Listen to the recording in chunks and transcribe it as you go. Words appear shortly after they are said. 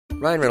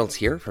Ryan Reynolds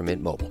here from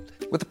Mint Mobile.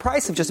 With the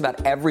price of just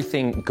about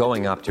everything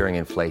going up during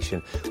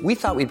inflation, we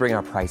thought we'd bring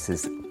our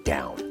prices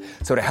down.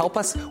 So to help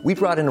us, we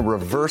brought in a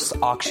reverse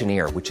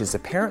auctioneer, which is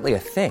apparently a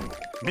thing.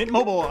 Mint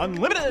Mobile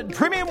Unlimited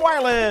Premium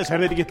Wireless. How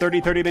to get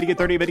 30, 30, bit to get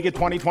 30, bit to get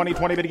 20, 20,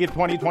 20, bit to get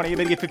 20, 20,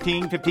 bit to get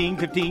 15, 15,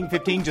 15,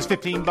 15, just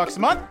 $15 a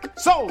month?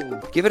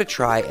 Sold! Give it a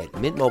try at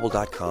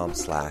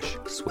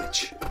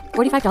mintmobile.com/switch.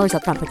 $45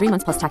 up front for 3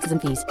 months plus taxes and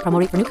fees. Promo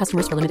rate for new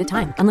customers for limited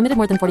time. Unlimited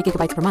more than 40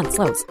 gigabytes per month.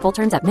 Slows full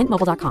terms at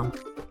mintmobile.com.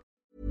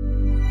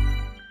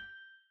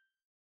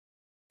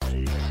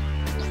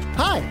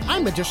 Hi,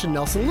 I'm magician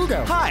Nelson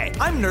Lugo. Hi,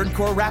 I'm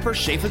nerdcore rapper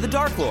Schaefer the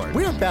Dark Lord.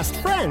 We're best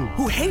friends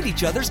who hate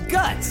each other's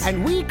guts.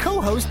 And we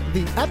co-host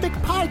the Epic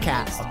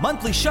Podcast, a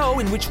monthly show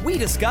in which we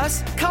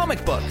discuss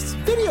comic books,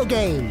 video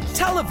games,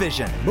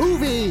 television,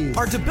 movies,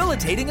 our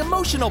debilitating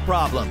emotional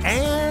problems,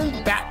 and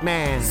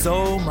Batman.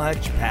 So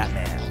much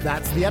Batman.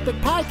 That's the Epic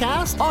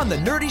Podcast on the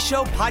Nerdy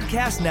Show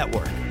Podcast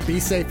Network. Be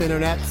safe,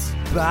 internets.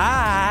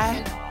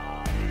 Bye.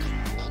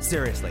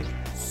 Seriously,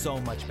 so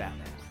much Batman.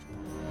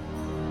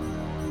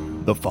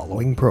 The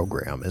following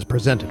program is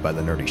presented by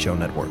the Nerdy Show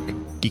Network,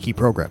 geeky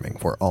programming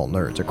for all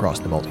nerds across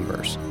the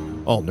multiverse.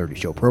 All Nerdy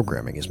Show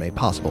programming is made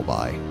possible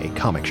by A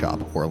Comic Shop,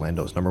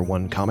 Orlando's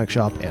 #1 comic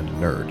shop and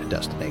nerd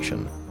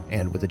destination,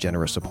 and with the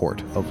generous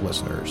support of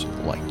listeners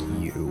like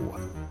you.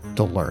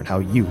 To learn how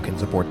you can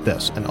support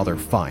this and other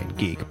fine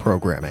geek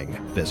programming,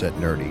 visit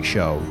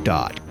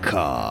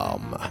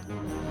nerdyshow.com.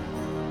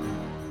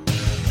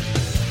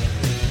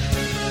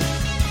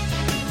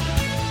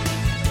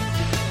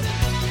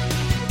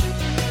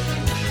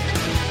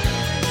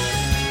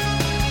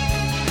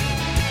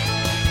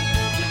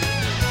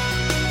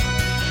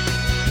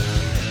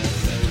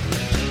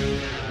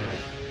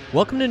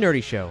 Welcome to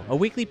Nerdy Show, a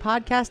weekly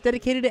podcast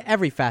dedicated to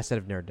every facet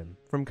of nerddom.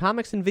 From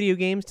comics and video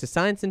games to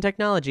science and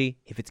technology,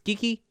 if it's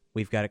geeky,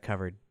 we've got it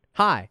covered.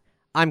 Hi,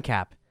 I'm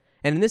Cap,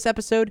 and in this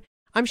episode,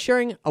 I'm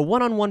sharing a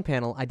one-on-one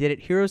panel I did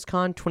at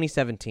HeroesCon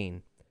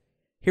 2017.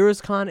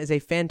 HeroesCon is a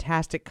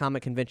fantastic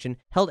comic convention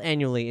held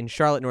annually in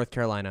Charlotte, North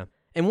Carolina,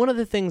 and one of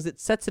the things that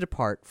sets it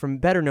apart from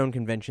better-known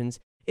conventions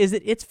is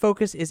that its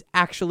focus is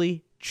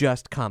actually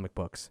just comic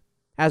books.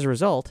 As a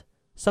result,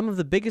 some of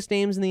the biggest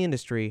names in the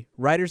industry,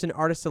 writers and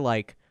artists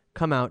alike,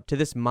 come out to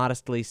this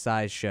modestly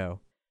sized show.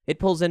 It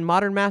pulls in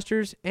modern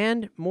masters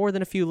and more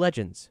than a few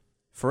legends.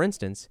 For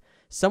instance,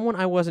 someone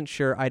I wasn't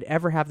sure I'd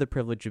ever have the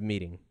privilege of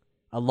meeting.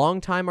 A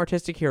longtime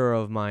artistic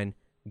hero of mine,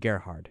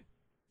 Gerhard.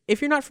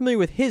 If you're not familiar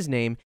with his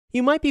name,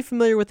 you might be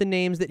familiar with the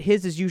names that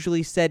his is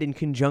usually said in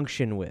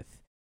conjunction with.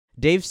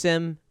 Dave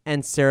Sim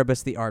and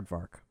Cerebus the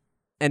Aardvark.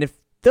 And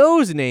if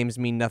those names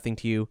mean nothing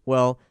to you,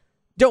 well,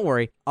 don't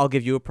worry, I'll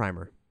give you a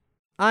primer.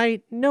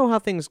 I know how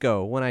things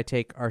go when I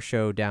take our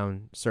show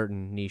down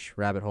certain niche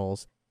rabbit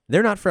holes.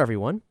 They're not for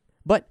everyone,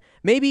 but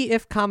maybe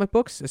if comic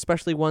books,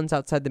 especially ones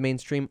outside the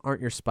mainstream, aren't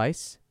your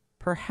spice,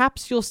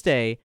 perhaps you'll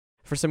stay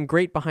for some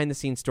great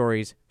behind-the-scenes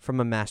stories from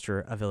a master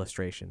of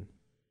illustration.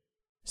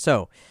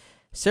 So,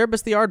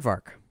 Cerebus the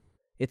Aardvark.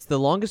 It's the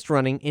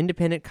longest-running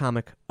independent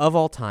comic of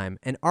all time,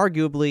 and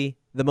arguably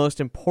the most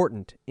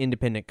important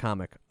independent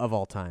comic of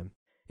all time.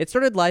 It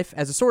started life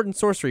as a sword and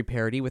sorcery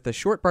parody with a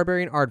short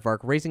barbarian aardvark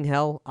raising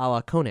hell a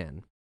la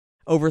Conan.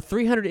 Over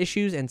 300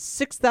 issues and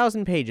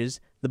 6,000 pages,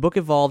 the book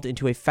evolved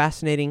into a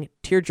fascinating,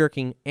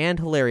 tear-jerking, and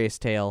hilarious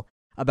tale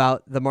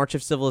about the march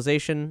of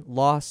civilization,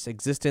 loss,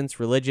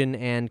 existence, religion,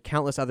 and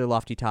countless other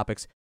lofty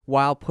topics,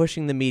 while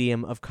pushing the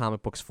medium of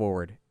comic books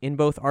forward, in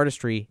both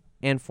artistry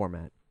and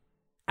format.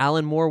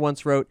 Alan Moore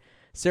once wrote,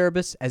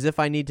 "Cerebus, as if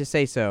I need to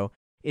say so,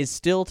 is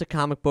still to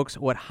comic books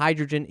what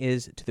hydrogen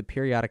is to the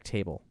periodic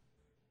table."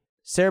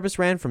 Cerebus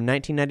ran from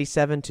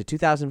 1997 to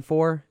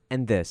 2004,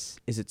 and this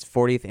is its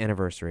 40th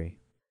anniversary.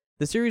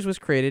 The series was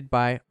created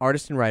by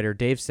artist and writer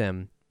Dave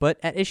Sim, but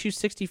at issue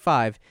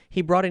 65,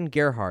 he brought in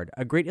Gerhard,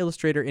 a great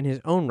illustrator in his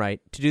own right,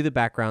 to do the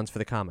backgrounds for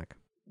the comic.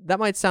 That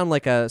might sound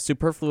like a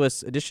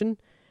superfluous addition,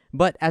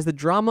 but as the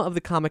drama of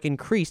the comic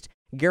increased,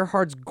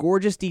 Gerhard's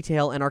gorgeous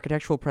detail and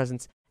architectural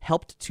presence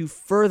helped to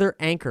further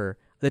anchor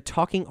the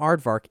talking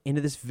aardvark into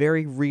this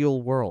very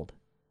real world.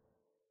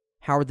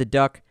 Howard the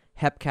Duck,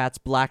 Hepcats,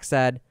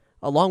 Blacksad,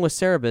 along with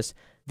Cerebus,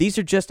 these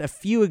are just a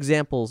few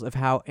examples of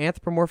how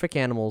anthropomorphic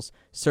animals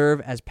serve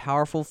as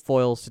powerful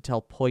foils to tell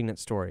poignant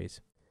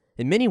stories.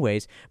 In many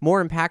ways,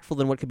 more impactful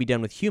than what could be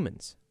done with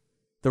humans.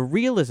 The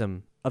realism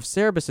of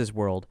Cerebus's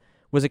world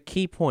was a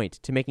key point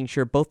to making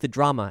sure both the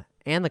drama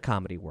and the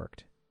comedy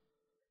worked.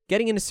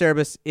 Getting into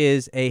Cerebus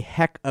is a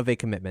heck of a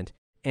commitment,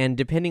 and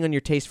depending on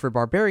your taste for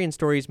barbarian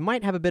stories,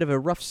 might have a bit of a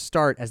rough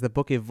start as the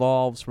book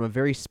evolves from a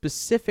very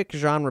specific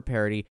genre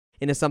parody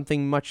into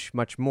something much,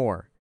 much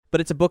more. But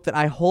it's a book that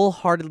I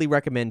wholeheartedly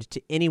recommend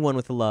to anyone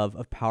with a love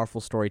of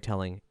powerful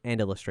storytelling and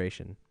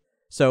illustration.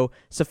 So,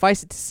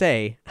 suffice it to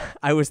say,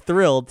 I was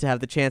thrilled to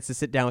have the chance to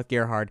sit down with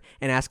Gerhard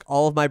and ask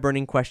all of my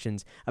burning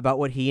questions about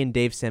what he and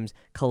Dave Sim's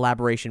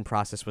collaboration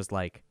process was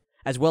like,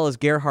 as well as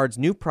Gerhard's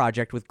new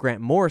project with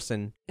Grant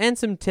Morrison, and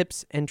some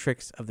tips and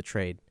tricks of the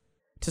trade.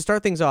 To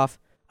start things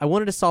off, I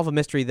wanted to solve a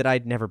mystery that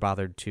I'd never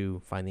bothered to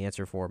find the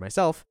answer for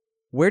myself.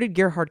 Where did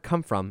Gerhard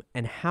come from,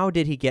 and how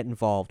did he get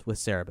involved with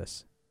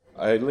Cerebus?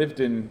 I lived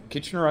in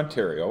Kitchener,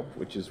 Ontario,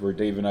 which is where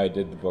Dave and I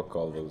did the book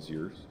all those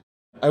years.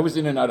 I was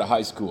in and out of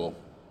high school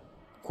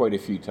quite a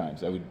few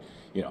times. I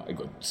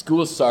go,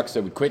 school sucks,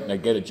 I would quit and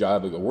I'd get a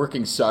job. I go,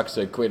 working sucks,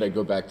 I'd quit, I'd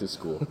go back to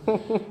school.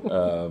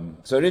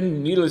 So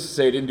needless to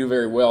say, I didn't do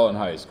very well in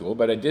high school,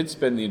 but I did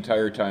spend the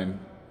entire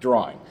time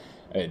drawing.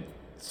 I had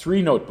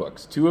 3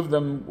 notebooks. 2 of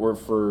them were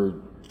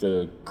for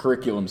the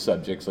curriculum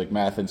subjects like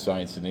math and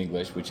science and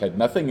English, which had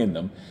nothing in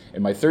them.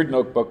 And my 3rd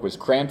notebook was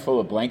crammed full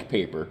of blank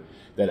paper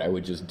that I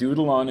would just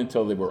doodle on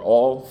until they were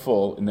all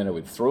full, and then I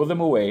would throw them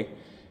away,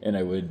 and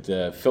I would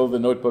fill the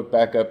notebook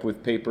back up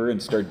with paper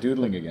and start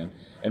doodling again.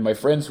 And my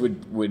friends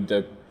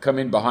would come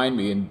in behind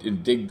me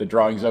and dig the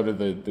drawings out of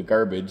the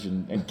garbage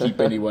and keep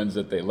any ones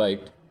that they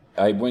liked.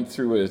 I went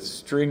through a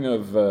string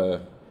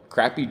of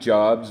crappy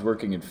jobs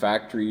working in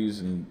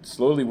factories and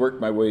slowly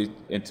worked my way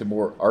into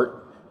more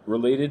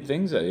art-related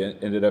things. I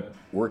ended up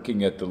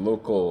working at the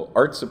local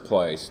art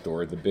supply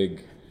store, the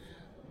big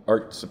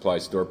art supply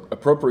store,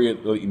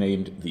 appropriately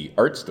named the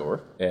Art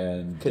Store.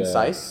 And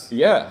Concise?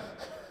 Yeah.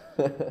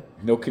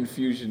 No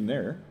confusion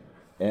there.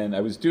 And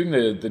I was doing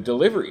the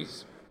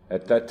deliveries.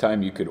 At that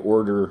time, you could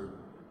order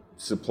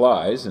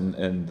supplies,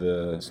 and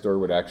the store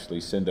would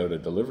actually send out a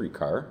delivery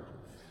car.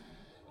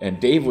 And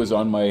Dave was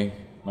on my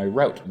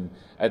route. And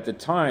at the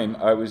time,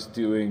 I was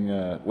doing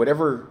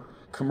whatever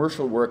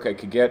commercial work I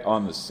could get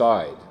on the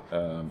side.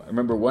 I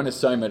remember one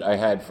assignment I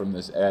had from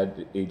this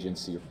ad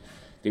agency.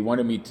 They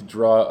wanted me to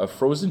draw a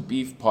frozen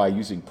beef pie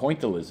using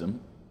pointillism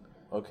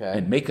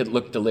and make it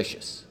look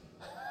delicious.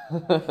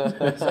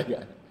 It's like,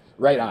 yeah,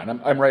 right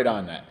on. I'm right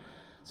on that.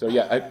 So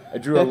yeah, I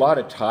drew a lot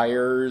of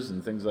tires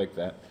and things like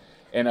that.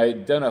 And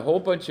I'd done a whole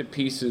bunch of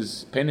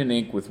pieces, pen and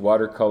ink with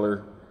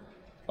watercolor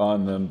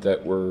on them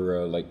that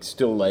were like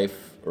still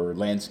life or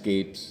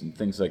landscapes and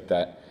things like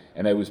that.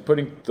 And I was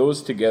putting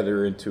those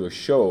together into a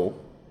show,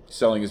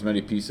 selling as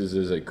many pieces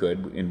as I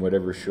could in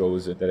whatever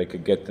shows that I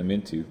could get them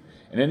into.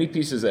 And any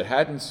pieces that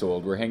hadn't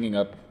sold were hanging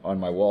up on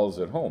my walls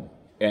at home.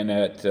 And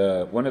at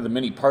one of the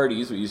many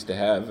parties we used to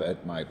have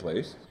at my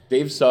place,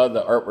 Dave saw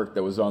the artwork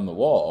that was on the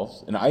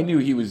walls, and I knew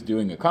he was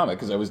doing a comic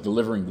because I was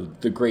delivering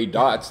the gray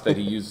dots that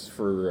he used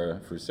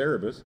for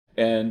Cerebus.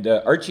 And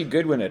Archie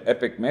Goodwin at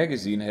Epic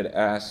Magazine had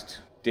asked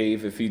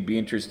Dave if he'd be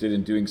interested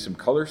in doing some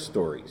color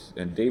stories.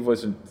 And Dave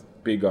wasn't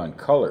big on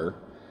color,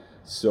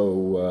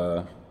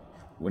 so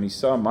when he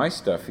saw my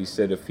stuff, he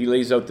said, if he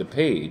lays out the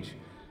page,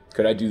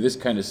 could I do this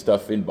kind of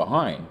stuff in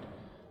behind?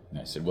 And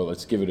I said, well,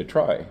 let's give it a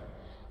try.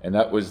 And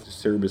that was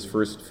Cerebus'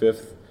 first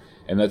 5th,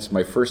 and that's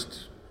my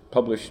first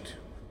published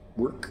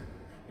work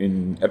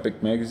in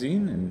Epic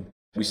Magazine. And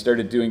we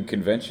started doing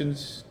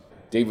conventions.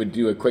 Dave would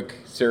do a quick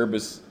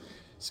Cerebus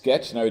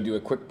sketch, and I would do a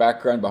quick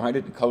background behind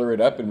it and color it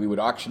up, and we would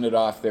auction it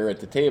off there at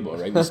the table,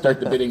 right? We'd start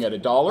the bidding at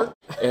 $1,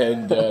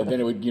 and then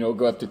it would,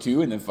 go up to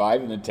 $2, and then $5,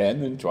 and then $10,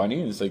 and then $20,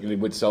 and it's like it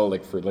would sell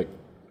like for like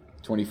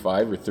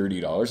 $25 or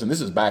 $30, and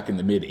this is back in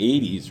the mid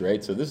 '80s,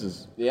 right? So this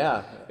is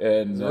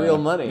and it's real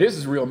money. This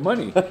is real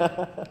money,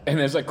 and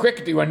it's like,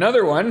 quick, do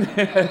another one.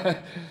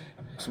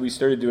 So we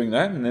started doing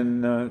that, and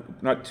then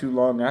not too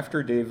long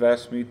after, Dave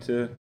asked me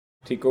to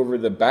take over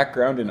the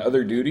background and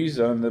other duties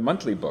on the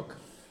monthly book,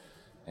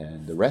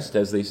 and the rest,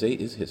 as they say,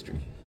 is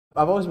history.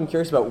 I've always been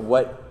curious about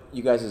what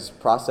you guys'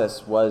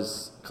 process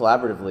was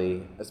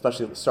collaboratively,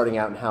 especially starting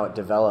out and how it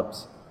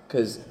developed,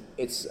 because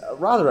it's a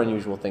rather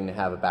unusual thing to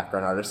have a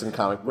background artist in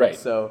comic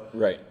books.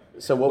 Right.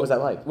 So what was that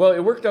like? Well,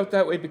 it worked out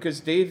that way because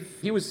Dave,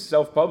 he was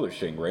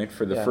self-publishing, right,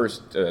 for the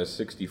first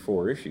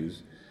 64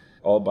 issues,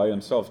 all by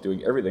himself,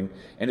 doing everything,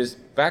 and his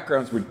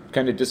backgrounds were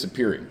kind of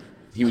disappearing.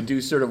 He would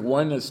do sort of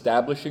one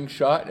establishing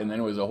shot, and then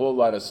it was a whole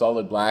lot of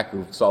solid black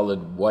or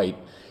solid white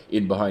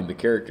in behind the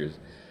characters,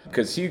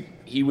 because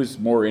he was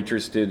more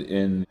interested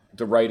in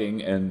the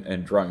writing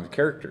and drawing the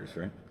characters,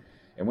 right?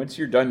 And once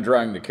you're done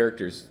drawing the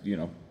characters,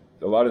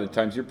 a lot of the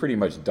times you're pretty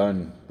much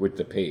done with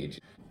the page.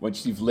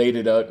 Once you've laid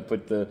it out and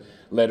put the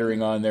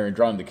lettering on there and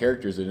drawn the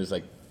characters in, it's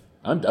like,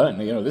 I'm done,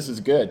 this is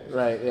good.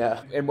 Right,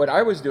 yeah. And what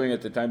I was doing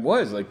at the time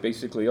was like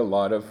basically a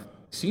lot of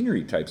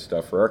scenery type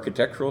stuff or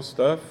architectural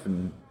stuff.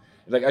 And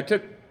like I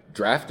took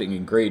drafting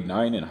in grade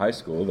 9 in high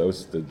school. That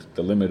was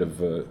the limit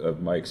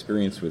of my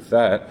experience with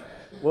that.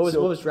 What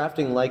was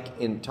drafting like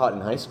taught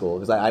in high school?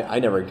 Because I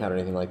never encountered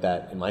anything like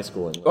that in my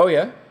school. Anyway. Oh,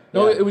 yeah?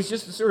 No, it was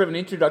just sort of an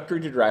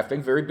introductory to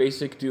drafting, very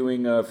basic,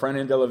 doing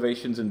front-end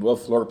elevations and,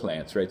 floor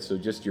plans, right? So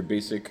just your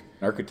basic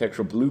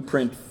architectural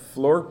blueprint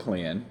floor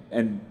plan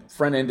and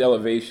front-end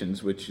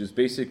elevations, which is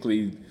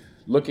basically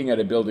looking at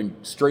a building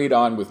straight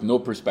on with no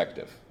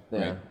perspective,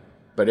 right?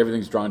 But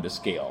everything's drawn to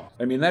scale.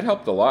 I mean, that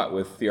helped a lot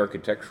with the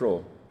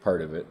architectural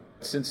part of it.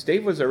 Since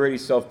Dave was already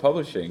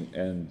self-publishing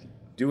and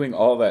doing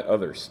all that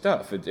other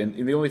stuff, and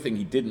the only thing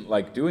he didn't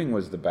like doing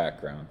was the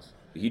backgrounds.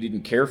 He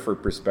didn't care for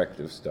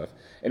perspective stuff.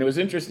 And it was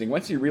interesting.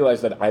 Once he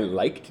realized that I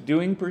liked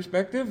doing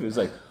perspective, it was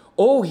like,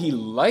 oh, he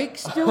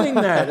likes doing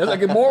that. I was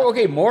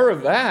like, more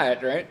of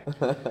that, right?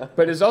 But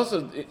there's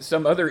also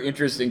some other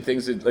interesting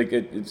things.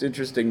 It's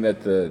interesting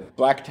that the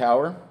Black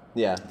Tower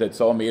Yeah. That's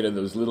all made of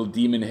those little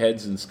demon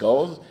heads and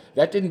skulls.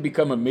 That didn't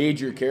become a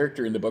major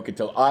character in the book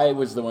until I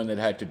was the one that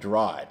had to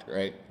draw it,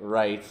 right?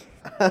 Right.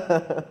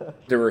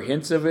 There were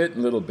hints of it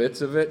and little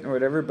bits of it or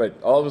whatever,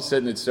 but all of a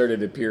sudden it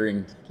started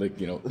appearing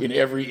in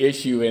every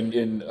issue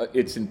in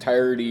its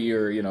entirety,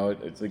 or,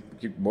 it's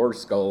like more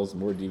skulls,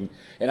 more demon.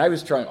 And I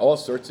was trying all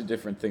sorts of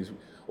different things.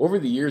 Over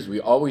the years,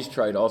 we always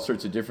tried all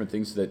sorts of different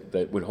things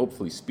that would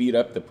hopefully speed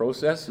up the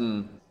process.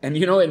 And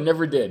it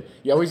never did.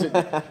 You always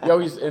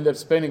end up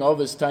spending all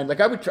this time.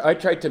 Like I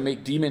tried to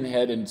make demon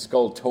head and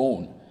skull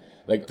tone.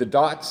 Like the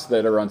dots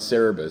that are on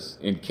Cerebus,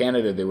 in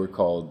Canada they were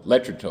called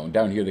Letratone.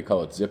 Down here they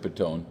call it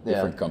Zipatone.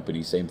 Different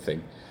company, same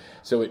thing.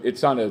 So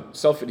it's on a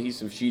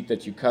self-adhesive sheet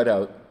that you cut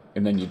out,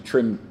 and then you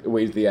trim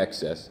away the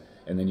excess,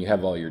 and then you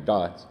have all your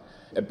dots.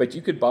 But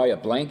you could buy a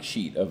blank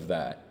sheet of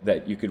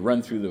that you could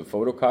run through the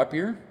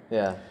photocopier.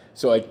 Yeah.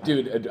 So I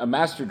did a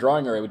master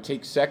drawing, or I would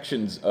take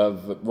sections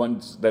of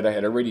ones that I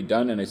had already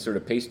done, and I sort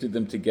of pasted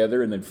them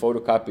together, and then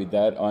photocopied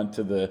that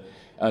onto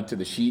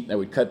the sheet, and I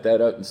would cut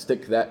that out and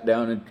stick that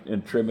down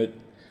and trim it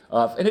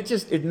off. And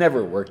it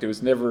never worked. It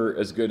was never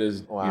as good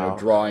as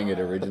drawing it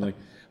originally.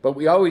 But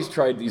we always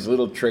tried these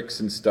little tricks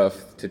and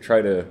stuff to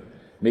try to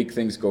make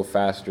things go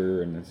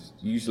faster, and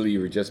usually you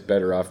were just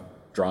better off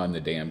drawing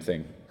the damn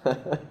thing.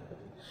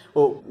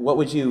 Well, what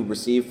would you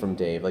receive from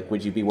Dave? Like,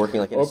 would you be working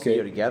in a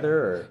studio together?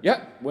 Or?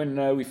 Yeah.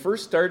 When we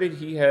first started,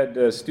 he had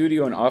a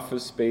studio and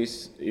office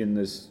space in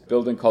this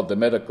building called the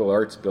Medical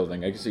Arts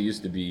Building. I guess it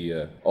used to be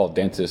all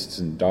dentists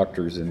and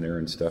doctors in there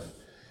and stuff.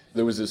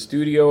 There was a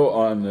studio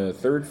on the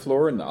 3rd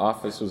floor, and the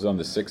office was on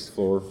the 6th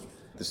floor.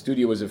 The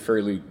studio was a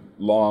fairly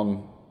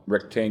long,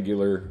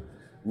 rectangular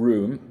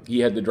room.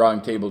 He had the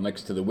drawing table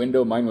next to the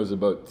window. Mine was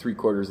about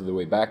 3/4 of the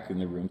way back in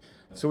the room.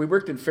 So we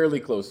worked in fairly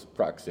close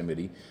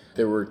proximity.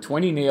 There were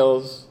 21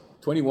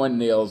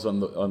 nails on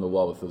the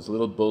wall with those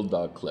little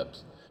bulldog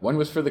clips. One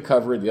was for the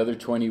cover, the other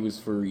 20 was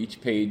for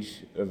each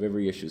page of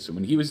every issue. So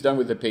when he was done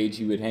with the page,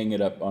 he would hang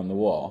it up on the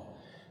wall.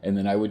 And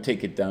then I would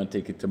take it down,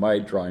 take it to my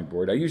drawing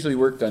board. I usually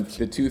worked on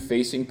the 2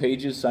 facing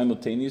pages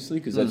simultaneously,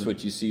 because that's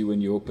what you see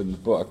when you open the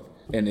book.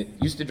 And it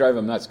used to drive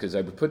him nuts, because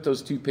I would put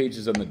those 2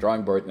 pages on the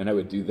drawing board, and then I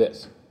would do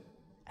this.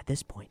 At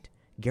this point,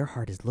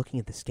 Gerhard is looking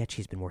at the sketch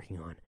he's been working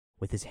on,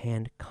 with his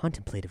hand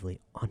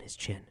contemplatively on his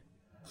chin.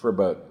 For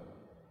about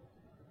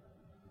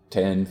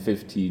 10,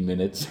 15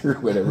 minutes or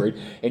whatever.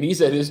 And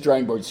he's at his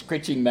drawing board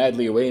scritching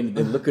madly away and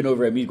then looking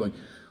over at me going,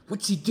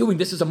 "What's he doing?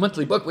 This is a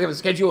monthly book. We have a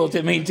schedule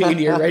to maintain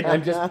here," right?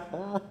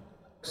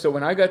 So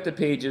when I got the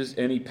pages,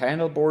 any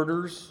panel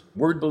borders,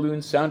 word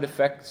balloons, sound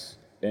effects,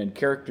 and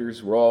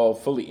characters were all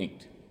fully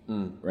inked,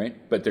 right?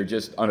 But they're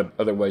just on an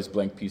otherwise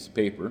blank piece of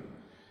paper.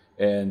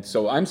 And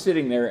so I'm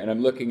sitting there and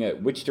I'm looking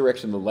at which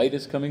direction the light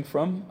is coming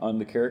from on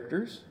the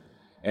characters,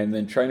 and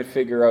then trying to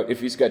figure out if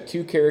he's got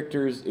 2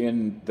 characters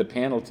in the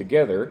panel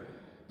together.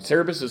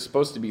 Cerebus is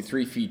supposed to be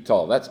 3 feet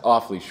tall. That's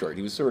awfully short.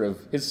 He was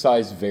his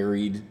size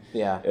varied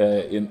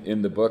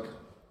in the book.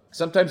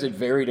 Sometimes it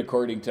varied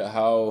according to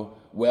how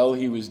well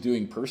he was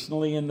doing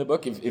personally in the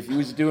book. If he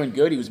was doing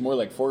good, he was more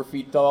like 4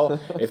 feet tall.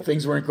 If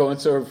things weren't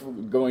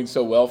going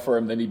so well for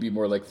him, then he'd be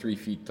more like 3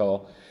 feet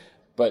tall.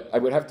 But I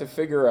would have to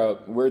figure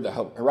out where the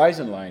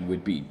horizon line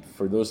would be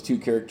for those 2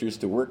 characters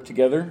to work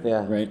together,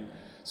 right?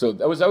 So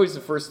that was always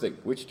the first thing.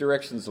 Which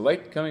direction is the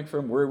light coming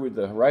from? Where would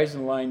the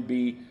horizon line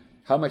be?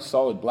 How much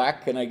solid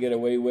black can I get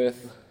away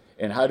with?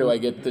 And how do I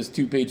get this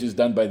 2 pages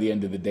done by the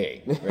end of the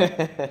day?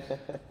 Right?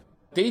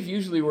 Dave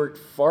usually worked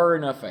far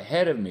enough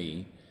ahead of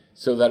me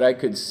so that I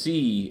could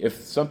see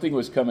if something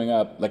was coming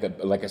up, like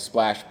a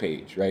splash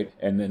page, right?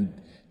 And then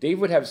Dave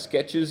would have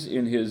sketches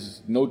in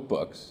his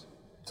notebooks,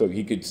 so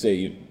he could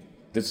say,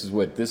 "This is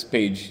what this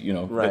page,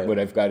 what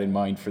I've got in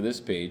mind for this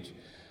page."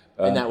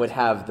 And that would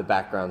have the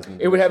backgrounds.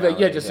 It would have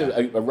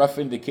a rough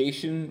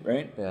indication,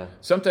 right? Yeah.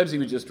 Sometimes he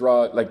would just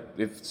draw, like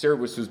if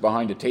Cerebus was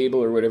behind a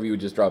table or whatever, he would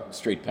just draw a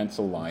straight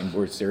pencil line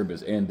where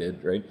Cerebus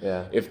ended, right?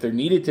 Yeah. If there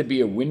needed to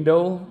be a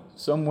window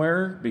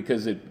somewhere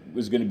because it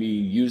was going to be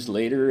used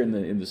later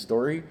in the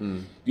story,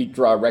 he'd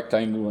draw a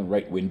rectangle and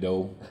write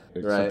window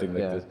or something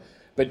like this.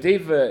 But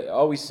Dave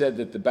always said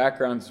that the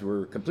backgrounds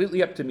were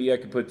completely up to me. I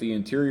could put the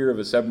interior of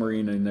a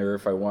submarine in there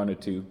if I wanted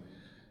to.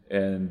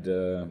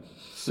 And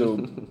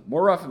so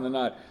more often than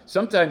not,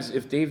 sometimes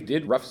if Dave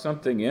did rough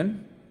something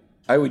in,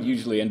 I would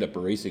usually end up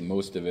erasing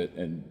most of it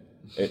and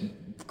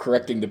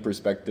correcting the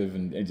perspective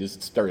and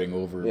just starting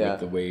over with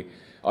the way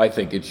I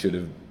think it should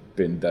have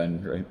been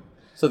done, right?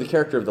 So the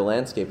character of the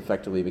landscape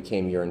effectively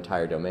became your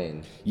entire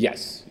domain.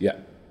 Yes, yeah,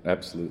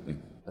 absolutely.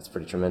 That's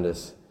pretty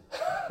tremendous.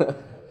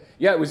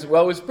 Yeah, it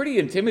was pretty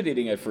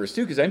intimidating at first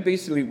too, because I'm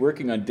basically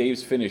working on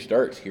Dave's finished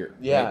art here.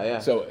 Yeah, right? yeah.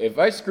 So if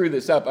I screw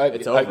this up,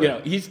 it's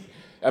over.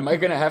 Am I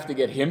going to have to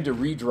get him to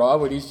redraw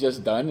what he's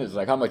just done? It's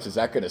like, how much is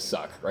that going to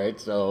suck, right?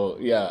 So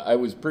yeah, I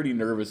was pretty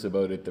nervous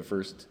about it the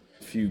first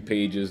few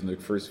pages and the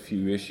first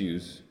few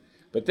issues,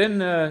 but then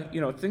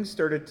things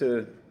started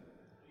to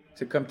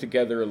come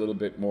together a little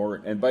bit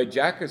more. And by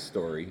Jacka's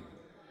story,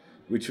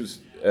 which was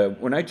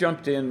when I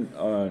jumped in,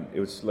 it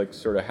was like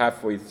sort of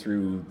halfway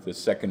through the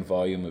 2nd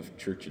volume of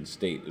Church and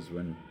State is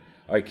when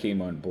I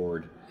came on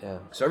board. Yeah.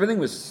 So everything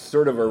was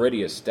sort of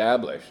already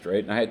established,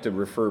 right? And I had to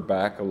refer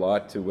back a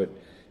lot to what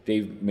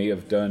Dave may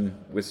have done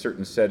with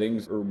certain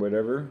settings or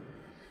whatever.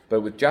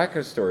 But with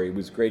Jacka's Story, it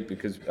was great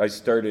because I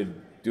started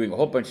doing a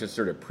whole bunch of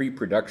sort of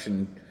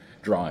pre-production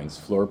drawings,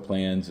 floor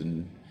plans,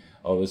 and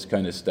all this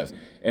kind of stuff.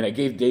 And I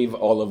gave Dave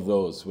all of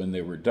those when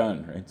they were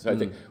done, right? So I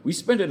think we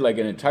spent like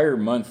an entire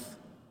month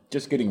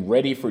just getting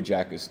ready for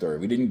Jacka's Story.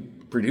 We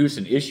didn't produce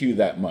an issue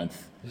that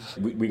month.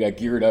 We got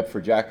geared up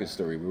for Jacka's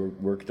Story. We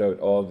worked out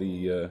all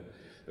the,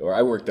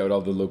 I worked out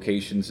all the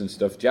locations and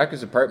stuff.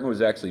 Jacka's apartment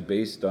was actually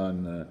based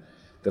on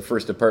the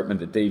first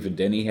apartment that Dave and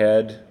Denny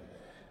had.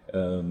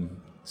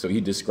 So he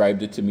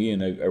described it to me,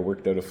 and I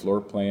worked out a floor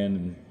plan.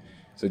 And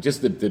so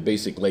just the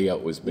basic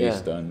layout was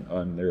based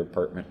on their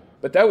apartment.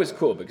 But that was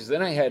cool because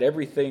then I had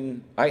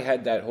everything. I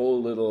had that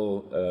whole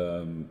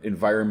little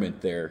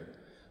environment there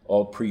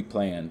all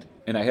pre-planned.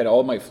 And I had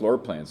all my floor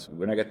plans.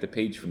 When I got the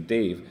page from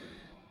Dave,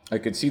 I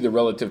could see the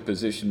relative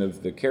position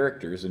of the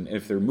characters. And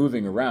if they're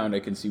moving around, I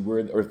can see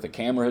where, or if the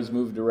camera has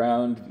moved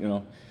around, you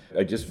know.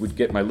 I just would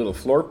get my little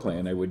floor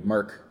plan. I would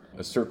mark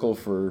a circle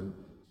for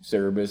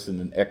Cerebus and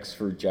an X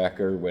for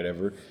Jacka or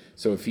whatever.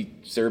 So if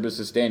Cerebus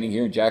is standing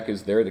here and Jacka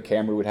is there, the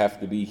camera would have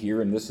to be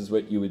here, and this is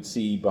what you would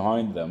see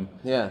behind them.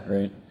 Yeah.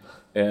 Right?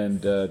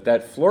 And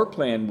that floor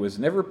plan was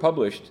never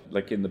published,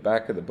 like in the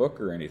back of the book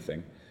or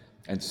anything.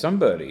 And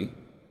somebody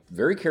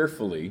very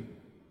carefully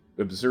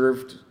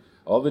observed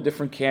all the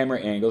different camera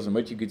angles and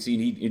what you could see.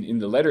 And in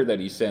the letter that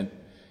he sent,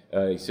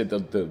 he said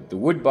the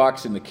wood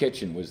box in the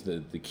kitchen was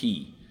the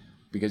key,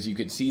 because you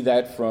could see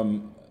that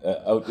from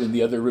out in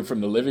the other room,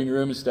 from the living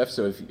room and stuff.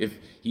 So if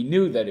he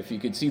knew that if you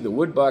could see the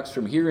wood box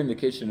from here in the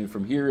kitchen and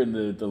from here in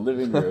the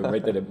living room,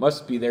 right, that it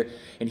must be there.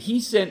 And he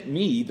sent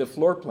me the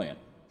floor plan.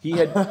 He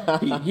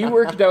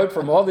worked out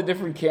from all the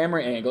different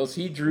camera angles.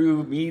 He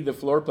drew me the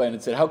floor plan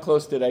and said, "How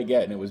close did I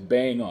get?" And it was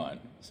bang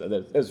on. So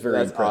that was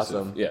very impressive.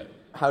 Awesome. Yeah.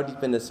 How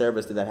deep into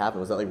Cerebus did that happen?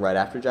 Was that like right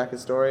after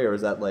Jacka's Story, or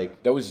was that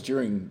like... That was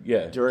during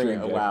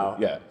Jacka. Wow.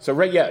 Yeah. So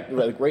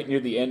like right near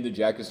the end of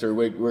Jacka's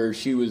Story, where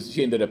she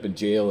ended up in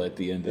jail at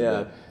the end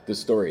of the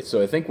story. So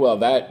I think while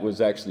that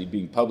was actually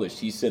being published,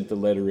 he sent the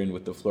letter in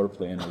with the floor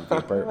plan of the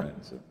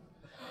apartment. So.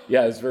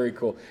 Yeah, it's very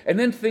cool. And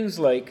then things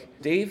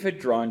like Dave had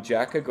drawn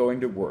Jacka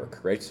going to work,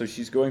 right? So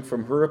she's going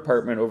from her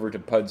apartment over to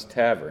Pud's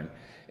Tavern,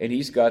 and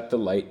he's got the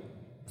light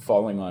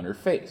falling on her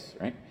face,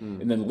 right?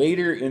 And then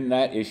later in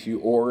that issue,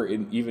 or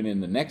even in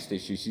the next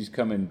issue, she's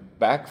coming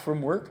back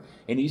from work,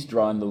 and he's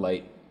drawn the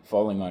light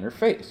falling on her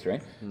face,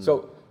 right?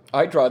 So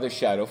I draw the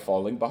shadow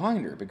falling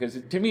behind her, because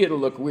to me it'll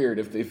look weird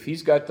if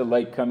he's got the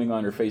light coming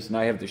on her face and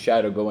I have the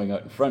shadow going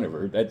out in front of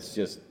her. That's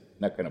just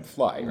not going to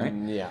fly, right?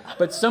 Yeah.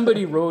 But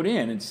somebody wrote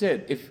in and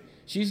said, if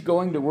she's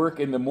going to work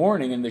in the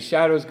morning and the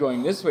shadow's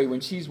going this way, when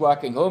she's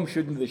walking home,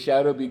 shouldn't the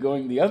shadow be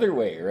going the other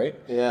way, right?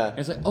 Yeah. And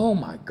it's like, oh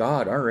my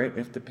God, all right,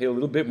 we have to pay a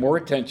little bit more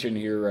attention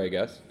here, I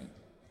guess.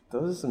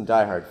 Those are some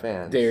diehard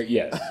fans.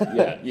 Yes,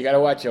 yeah, you got to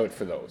watch out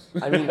for those.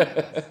 I mean,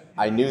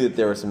 I knew that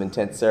there were some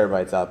intense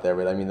Cerebites out there,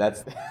 but I mean,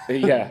 that's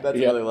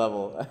another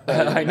level.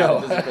 I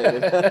know.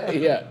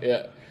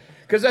 Yeah.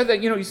 Because I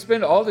think, you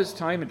spend all this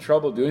time and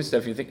trouble doing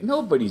stuff, you think,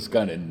 nobody's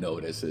going to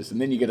notice this.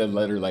 And then you get a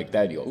letter like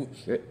that, you go, oh,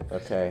 shit.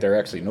 Okay. They're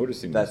actually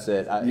noticing That's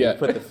this. it. You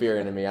put the fear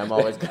into me. I'm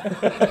always going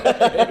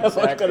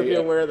to be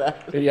aware of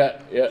that.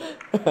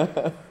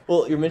 Yeah.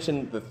 Well, you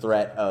mentioned the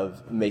threat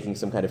of making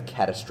some kind of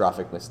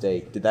catastrophic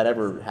mistake. Did that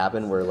ever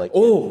happen where, like,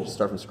 you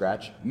start from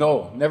scratch?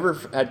 No, never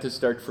had to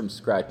start from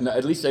scratch. No,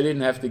 at least I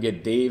didn't have to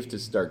get Dave to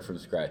start from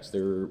scratch.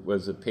 There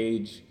was a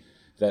page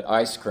that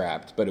I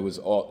scrapped, but it was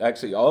all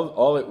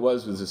it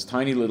was this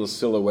tiny little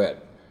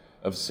silhouette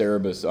of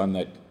Cerebus on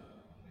that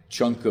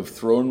chunk of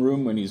throne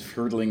room when he's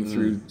hurtling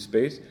through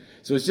space.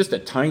 So it's just a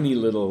tiny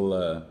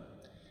little,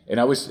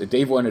 and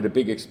Dave wanted a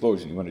big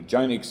explosion. He wanted a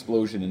giant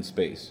explosion in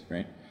space,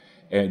 right?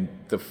 And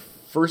the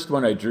first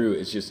one I drew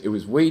it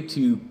was way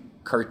too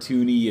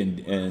cartoony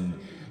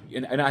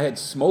and I had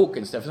smoke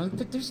and stuff. And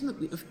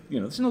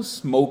there's no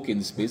smoke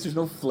in space. There's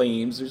no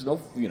flames. There's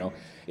no,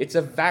 it's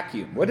a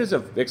vacuum. What does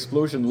an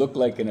explosion look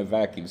like in a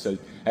vacuum? So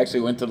I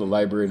actually went to the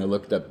library and I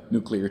looked up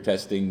nuclear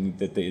testing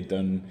that they had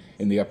done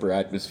in the upper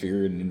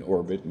atmosphere and in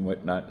orbit and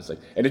whatnot.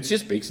 And it's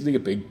just basically a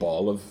big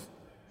ball of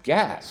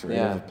gas, right?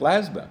 Of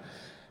plasma.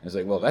 I was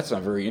like, well, that's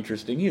not very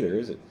interesting either,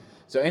 is it?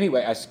 So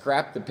anyway, I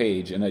scrapped the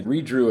page and I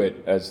redrew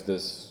it as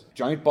this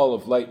giant ball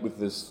of light with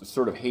this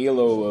sort of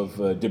halo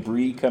of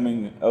debris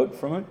coming out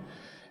from it.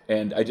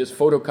 And I just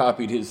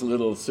photocopied his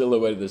little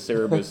silhouette of the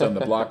Cerebus on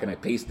the block and I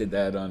pasted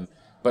that on.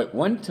 But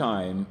one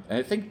time, and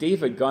I think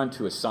Dave had gone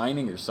to a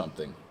signing or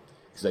something,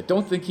 because I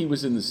don't think he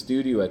was in the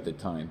studio at the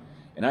time,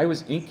 and I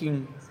was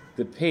inking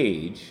the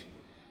page,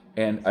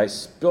 and I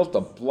spilt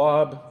a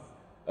blob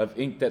of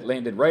ink that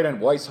landed right on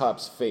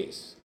Weishauпт's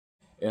face.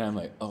 And I'm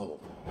like, oh,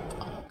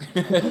 fuck.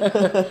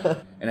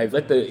 And I've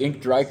let the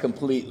ink dry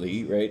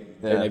completely, right?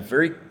 Yeah. And I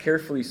very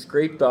carefully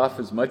scraped off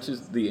as much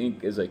as the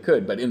ink as I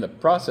could. But in the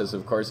process,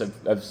 of course,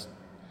 I've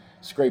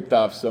scraped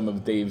off some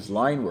of Dave's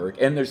line work,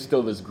 and there's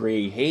still this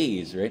gray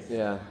haze, right?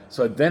 Yeah.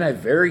 So then I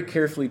very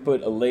carefully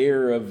put a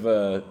layer of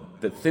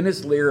the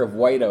thinnest layer of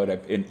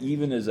whiteout and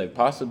even as I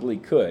possibly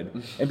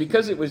could. And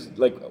because it was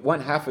like one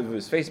half of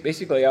his face,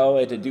 basically all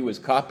I had to do was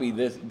copy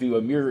this, do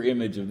a mirror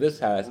image of this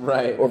hat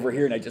over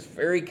here, and I just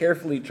very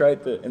carefully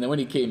tried to. And then when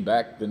he came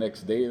back the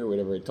next day or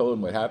whatever, I told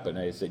him what happened.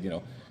 I said,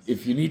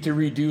 if you need to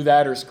redo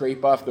that or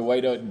scrape off the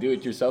whiteout and do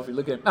it yourself, you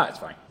look at it, it's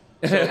fine.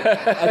 So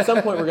at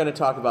some point, we're going to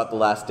talk about the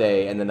last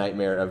day and the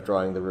nightmare of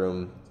drawing the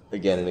room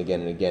again and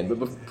again and again.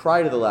 But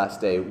prior to the last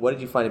day, what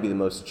did you find to be the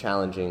most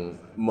challenging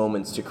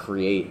moments to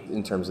create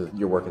in terms of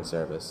your work in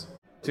Cerebus?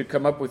 To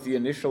come up with the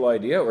initial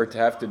idea, or to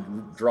have to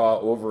draw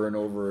over and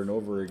over and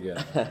over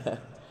again?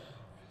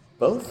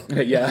 Both?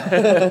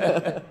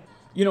 Yeah.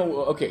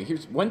 Okay,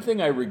 here's one thing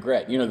I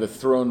regret. The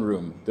throne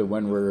room, the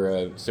one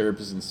where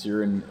Cerebus and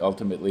Siren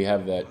ultimately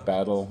have that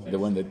battle, the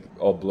one that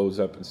all blows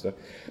up and stuff.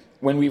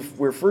 When we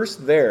were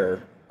first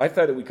there, I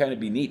thought it would kind of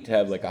be neat to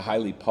have like a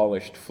highly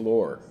polished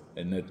floor,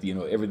 and that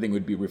everything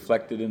would be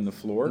reflected in the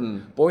floor.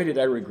 Boy, did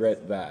I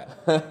regret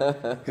that.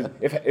 'Cause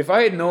if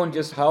I had known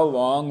just how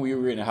long we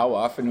were and how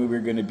often we were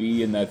going to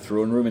be in that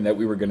throne room, and that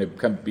we were going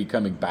to be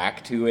coming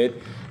back to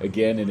it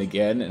again and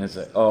again, and it's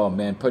like, oh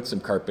man, put some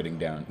carpeting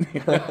down.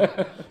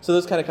 So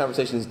those kind of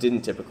conversations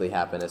didn't typically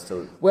happen as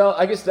to... Well,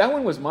 I guess that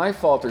one was my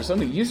fault or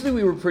something. Usually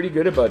we were pretty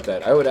good about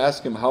that. I would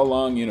ask him how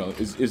long,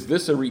 is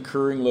this a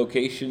recurring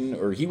location?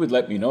 Or he would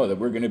let me know that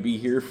we're going to be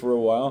here for a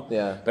while.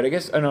 Yeah. But I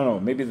guess, I don't know,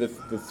 maybe the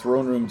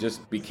throne room just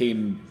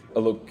became a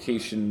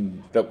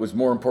location that was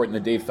more important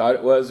than Dave thought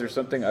it was or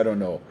something. I don't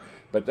know.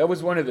 But that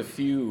was one of the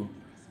few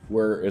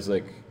where it's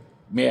like,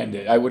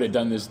 man, I would have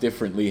done this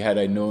differently had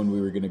I known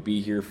we were going to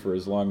be here for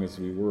as long as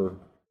we were.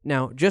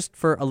 Now, just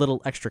for a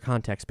little extra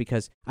context,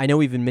 because I know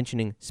we've been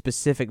mentioning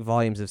specific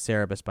volumes of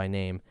Cerebus by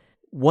name,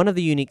 one of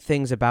the unique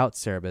things about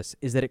Cerebus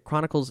is that it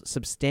chronicles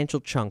substantial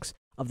chunks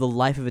of the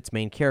life of its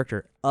main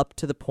character up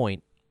to the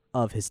point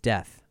of his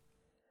death.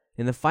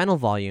 In the final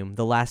volume,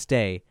 The Last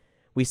Day,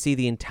 we see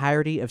the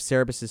entirety of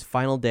Cerebus's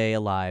final day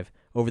alive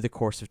over the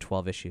course of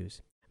 12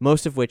 issues,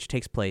 most of which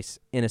takes place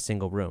in a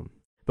single room.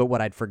 But what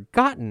I'd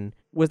forgotten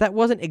was that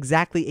wasn't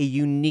exactly a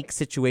unique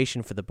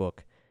situation for the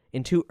book.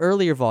 In 2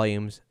 earlier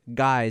volumes,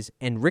 Guy's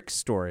and Rick's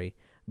story,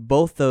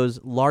 both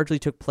those largely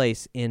took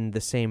place in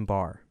the same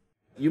bar.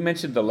 You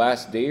mentioned The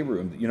Last Day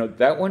room.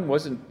 That one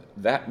wasn't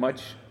that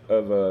much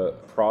of a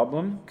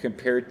problem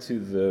compared to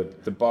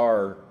the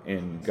bar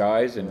in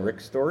Guy's and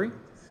Rick's story.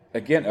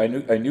 Again,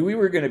 I knew we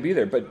were going to be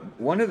there, but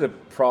one of the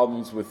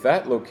problems with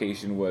that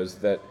location was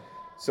that,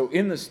 so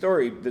in the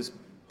story, this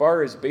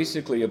bar is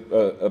basically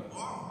a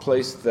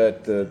place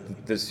that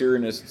the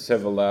Sirenists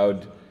have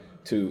allowed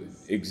to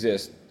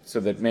exist so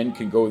that men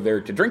can go there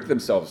to drink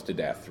themselves to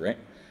death, right?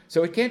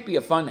 So it can't be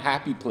a fun,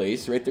 happy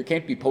place, right? There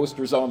can't be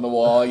posters on the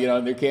wall,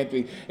 and there can't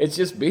be... It's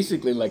just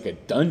basically like a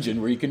dungeon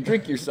where you can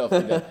drink yourself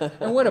to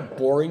death. And what a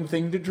boring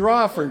thing to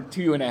draw for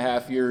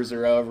 2.5 years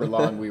or however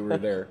long we were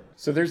there.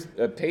 So there's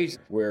a page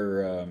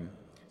where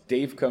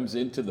Dave comes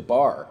into the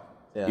bar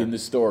in the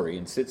story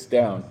and sits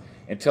down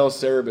and tells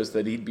Cerebus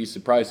that he'd be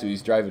surprised if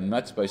he's driving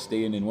nuts by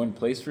staying in one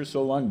place for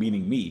so long,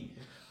 meaning me.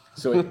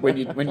 So when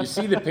you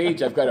see the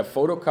page, I've got I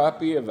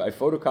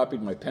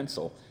photocopied my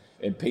pencil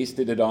and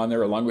pasted it on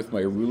there along with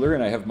my ruler,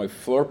 and I have my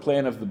floor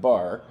plan of the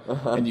bar,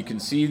 and you can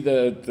see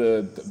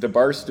the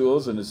bar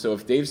stools, and so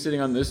if Dave's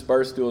sitting on this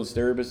bar stool and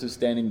Cerebus is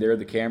standing there,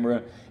 the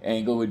camera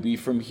angle would be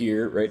from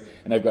here, right?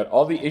 And I've got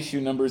all the issue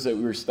numbers that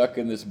we were stuck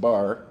in this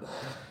bar,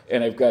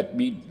 and I've got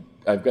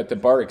the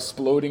bar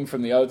exploding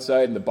from the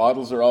outside, and the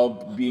bottles are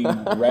all being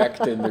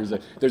wrecked, and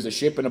there's a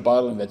ship in a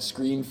bottle, and that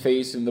screen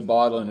face in the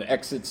bottle, and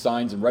exit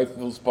signs, and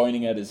rifles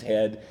pointing at his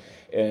head,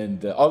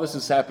 and all this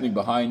is happening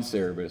behind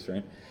Cerebus,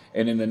 right?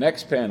 And in the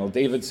next panel,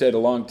 David said a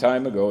long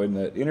time ago in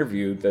the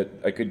interview that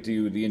I could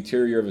do the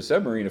interior of a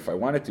submarine if I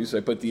wanted to, so I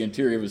put the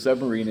interior of a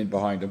submarine in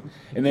behind him,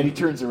 and then he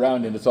turns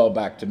around and it's all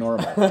back to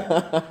normal.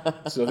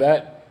 So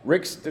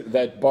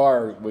that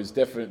bar was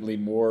definitely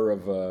more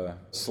of a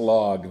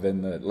slog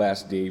than the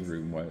Last Day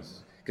room was.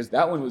 Because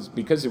that one was,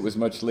 because it was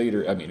much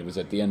later, it was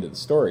at the end of the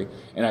story,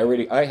 and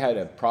I had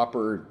a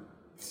proper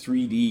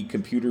 3D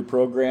computer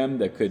program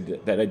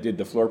that I did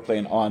the floor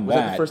plan on. Was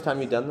that the first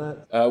time you'd done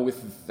that?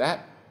 With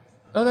that,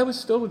 that was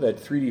still with that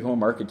 3D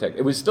Home Architect.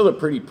 It was still a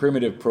pretty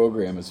primitive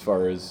program as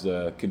far as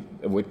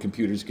what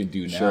computers can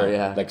do now. Sure,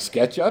 yeah. Like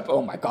SketchUp?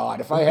 Oh my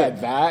God, if I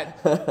had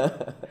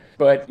that.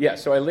 But yeah,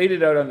 so I laid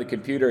it out on the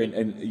computer,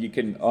 and you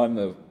can, on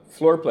the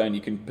floor plan,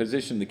 you can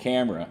position the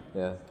camera.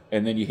 Yeah.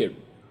 And then you hit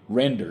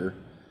render,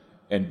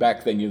 and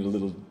back then the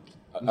little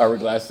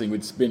hourglass thing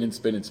would spin and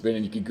spin and spin,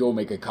 and you could go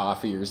make a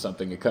coffee or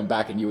something and come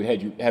back, and you would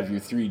have your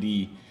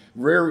 3D,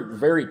 very,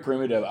 very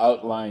primitive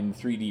outline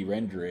 3D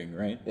rendering,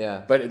 right?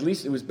 Yeah. But at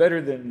least it was better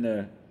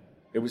than,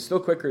 it was still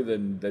quicker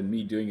than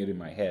me doing it in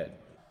my head.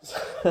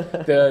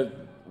 The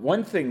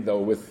one thing,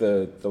 though, with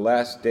the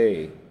Last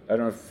Day, I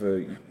don't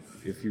know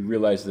if you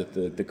realize that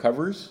the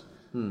covers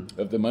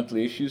of the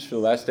monthly issues for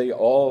The Last Day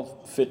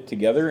all fit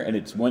together, and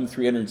it's one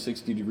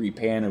 360-degree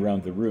pan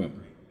around the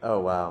room. Oh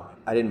wow!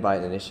 I didn't buy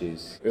it in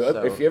issues.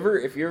 So. If you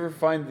ever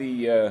find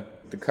the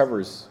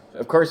covers,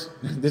 of course,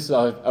 this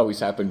always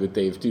happened with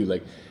Dave too.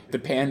 Like the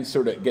pan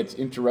sort of gets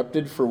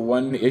interrupted for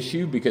one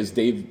issue because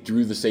Dave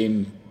drew the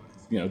same,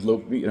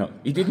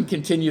 he didn't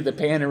continue the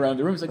pan around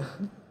the room. It's like,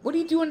 what are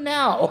you doing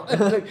now?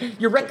 Like,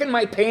 you're wrecking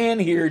my pan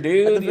here,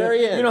 dude. At the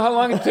very end. You know how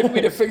long it took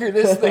me to figure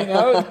this thing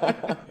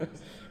out?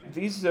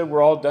 These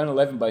were all done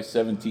 11 by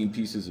 17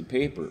 pieces of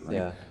paper. Right?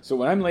 Yeah. So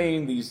when I'm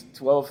laying these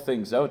 12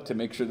 things out to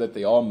make sure that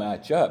they all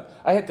match up,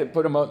 I had to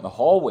put them out in the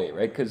hallway,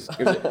 right? Because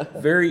it was a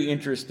very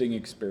interesting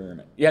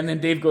experiment. Yeah, and then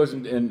Dave goes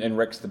and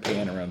wrecks the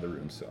pan around the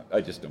room, so I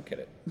just don't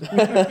get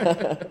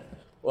it.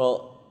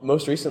 Well,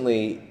 most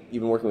recently,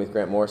 you've been working with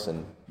Grant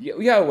Morrison.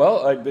 Yeah.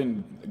 Well, I've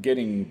been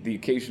getting the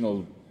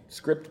occasional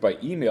script by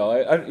email.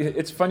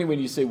 It's funny when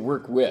you say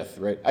work with,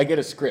 right? I get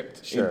a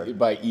script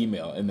by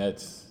email, and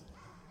that's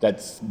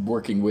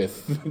working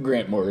with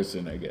Grant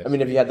Morrison, I guess. I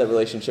mean, have you had that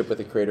relationship with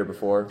a creator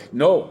before?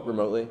 No.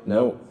 Remotely?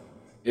 No.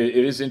 It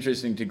is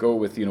interesting to go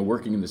with,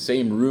 working in the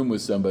same room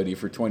with somebody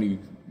for 20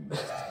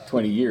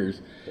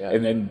 years,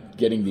 and then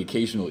getting the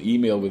occasional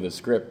email with a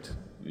script.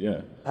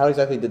 Yeah. How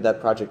exactly did that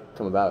project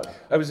come about?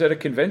 I was at a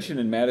convention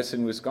in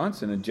Madison,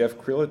 Wisconsin, and Jeff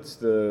Krillitz,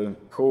 the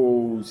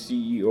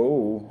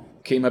co-CEO,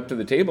 came up to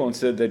the table and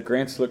said that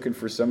Grant's looking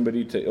for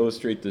somebody to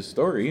illustrate this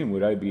story, and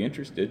would I be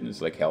interested? And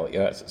it's like, hell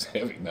yes, it's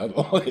heavy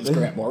metal. It's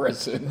Grant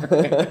Morrison.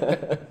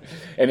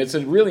 And it's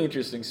a really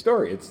interesting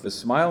story. It's The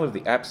Smile of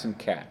the Absent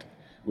Cat,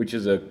 which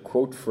is a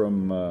quote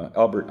from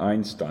Albert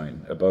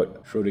Einstein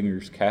about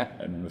Schrodinger's cat.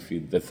 I don't know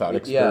if the thought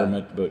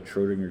experiment about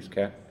Schrodinger's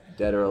cat.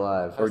 Dead or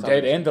alive. Or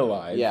dead and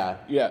alive. Yeah.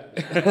 Yeah.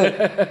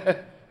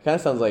 Kind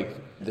of sounds like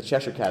the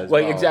Cheshire Cat as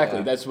well. Exactly.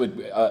 Yeah. That's what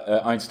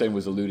Einstein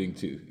was alluding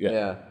to.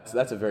 Yeah. So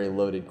that's a very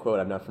loaded quote.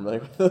 I'm not familiar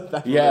with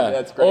that. Yeah.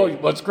 That's great. Oh,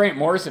 well, it's Grant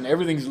Morrison.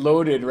 Everything's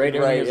loaded, right?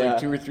 Everything has like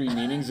 2 or 3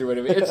 meanings or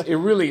whatever. It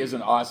really is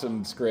an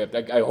awesome script.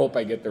 I hope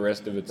I get the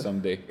rest of it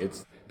someday.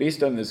 It's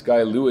based on this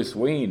guy, Louis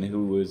Wain,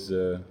 who was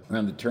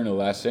around the turn of the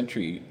last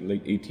century,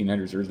 late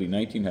 1800s, early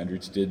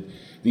 1900s, did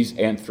these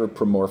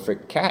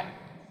anthropomorphic cat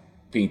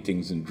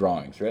paintings and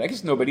drawings, right? I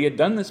guess nobody had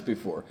done this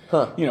before.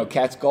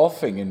 Cats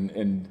golfing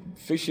and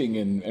fishing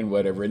and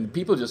whatever, and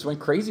people just went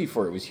crazy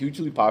for it. It was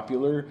hugely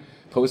popular,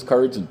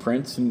 postcards and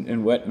prints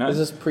and whatnot. Does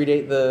this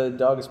predate the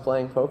dogs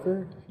playing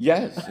poker?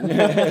 Yes.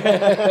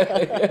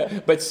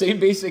 But same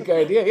basic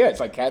idea. Yeah, it's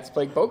like cats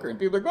playing poker, and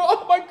people are going,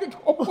 oh my God,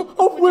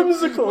 oh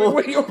whimsical.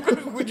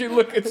 Would you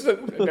look at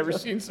I've never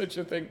seen such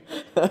a thing.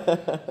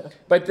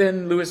 But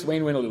then Louis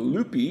Wain went a little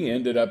loopy,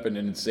 ended up in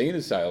an insane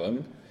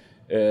asylum,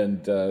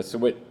 and so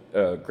what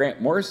Grant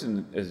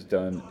Morrison has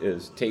done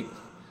is take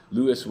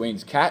Louis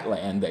Wain's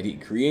Catland that he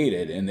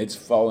created, and it's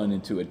fallen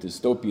into a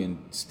dystopian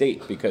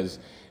state because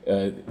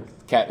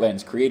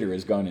Catland's creator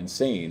has gone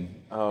insane.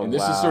 Oh, and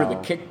this is sort of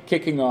the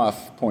kicking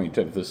off point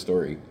of the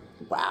story.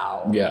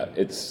 Wow. Yeah,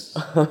 it's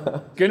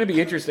going to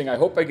be interesting. I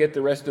hope I get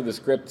the rest of the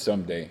script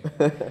someday.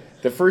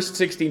 The first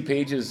 16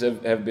 pages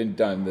have been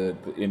done.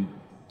 In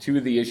 2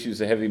 of the issues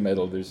of Heavy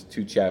Metal, there's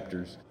 2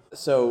 chapters.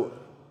 So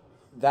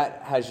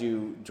that has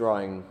you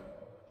drawing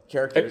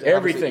characters.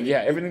 Everything,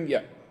 everything.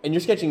 And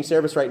you're sketching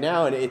Cerebus right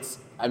now, and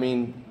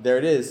there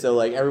it is. So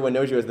like everyone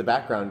knows you as the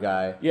background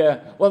guy. Yeah.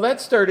 Well, that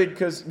started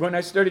because when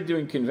I started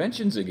doing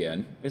conventions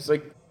again, it's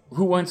like,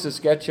 who wants a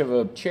sketch of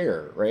a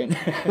chair, right?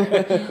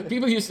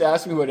 People used to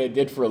ask me what I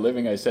did for a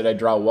living. I said I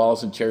draw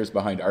walls and chairs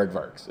behind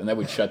aardvarks, and that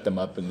would shut them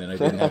up, and then I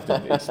didn't have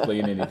to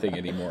explain anything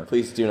anymore.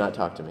 Please do not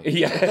talk to me.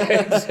 Yeah,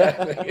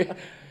 exactly.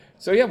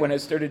 So yeah, when I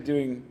started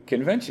doing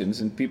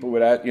conventions, and people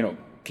would ask,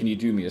 can you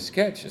do me a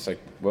sketch? It's like,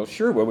 well,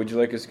 sure. What would you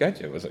like a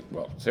sketch of? I was like,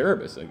 well,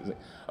 Cerebus. I was like,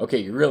 okay,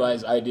 you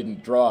realize I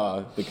didn't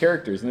draw the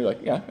characters. And they're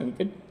like, yeah, and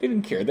they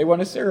didn't care. They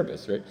want a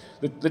Cerebus, right?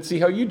 Let's see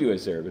how you do a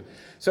Cerebus.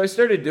 So I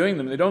started doing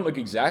them. They don't look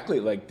exactly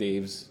like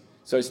Dave's.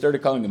 So I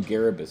started calling them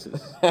Garabuses.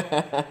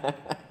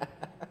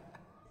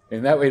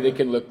 And that way they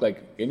can look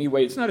like,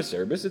 anyway, it's not a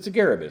Cerebus, it's a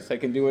Garabus. I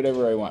can do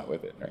whatever I want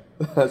with it, right?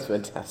 That's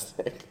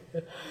fantastic.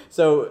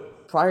 So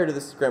prior to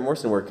this Grant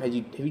Morrison work, have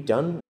you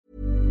done?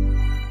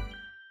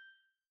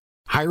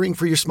 Hiring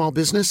for your small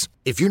business?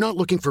 If you're not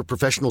looking for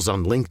professionals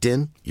on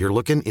LinkedIn, you're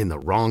looking in the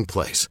wrong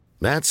place.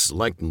 That's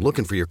like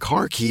looking for your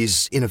car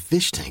keys in a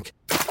fish tank.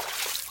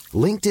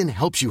 LinkedIn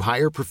helps you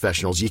hire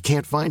professionals you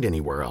can't find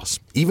anywhere else,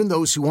 even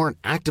those who aren't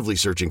actively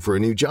searching for a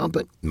new job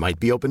but might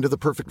be open to the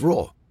perfect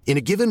role. In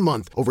a given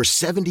month, over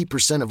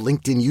 70% of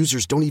LinkedIn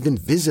users don't even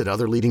visit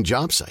other leading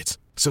job sites.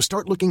 So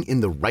start looking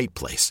in the right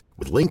place.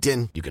 With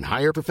LinkedIn, you can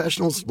hire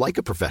professionals like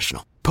a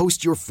professional.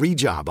 Post your free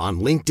job on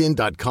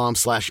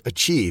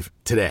linkedin.com/achieve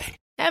today.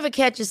 Ever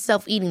catch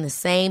yourself eating the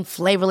same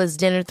flavorless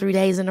dinner 3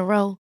 days in a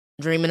row?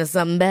 Dreaming of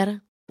something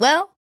better?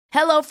 Well,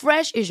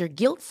 HelloFresh is your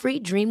guilt-free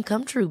dream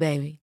come true,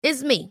 baby.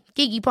 It's me,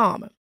 Keke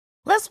Palmer.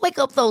 Let's wake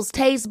up those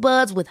taste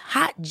buds with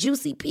hot,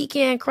 juicy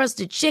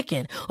pecan-crusted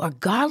chicken or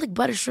garlic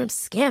butter shrimp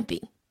scampi.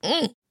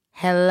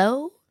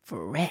 Hello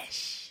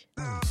Fresh.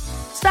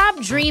 Stop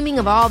dreaming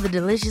of all the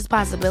delicious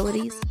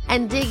possibilities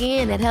and dig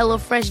in at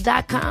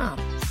HelloFresh.com.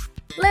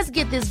 Let's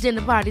get this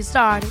dinner party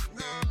started.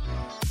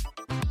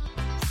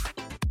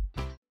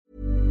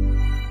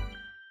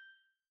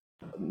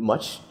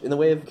 much in the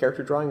way of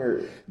character drawing, or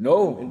No,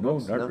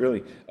 not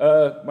really.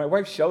 My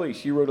wife Shelley,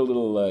 she wrote a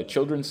little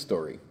children's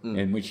story,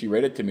 and when she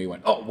read it to me,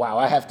 went, "Oh wow,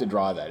 I have to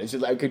draw that." It's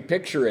just, I could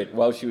picture it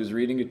while she was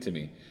reading it to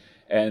me.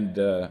 And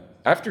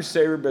after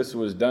Cerebus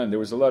was done,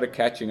 there was a lot of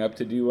catching up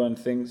to do on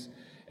things,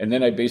 and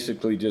then I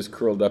basically just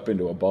curled up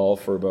into a ball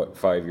for about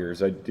 5 years.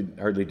 I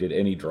hardly did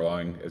any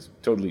drawing. I was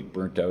totally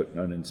burnt out and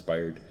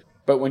uninspired.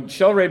 But when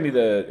Shell read me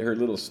her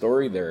little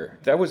story there,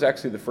 that was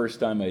actually the first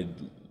time I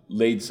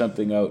laid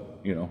something out,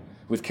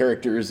 with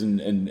characters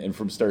and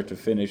from start to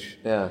finish,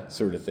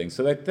 sort of thing.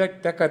 So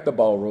that got the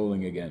ball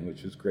rolling again,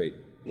 which was great.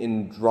 In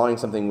drawing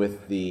something with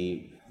the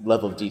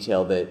level of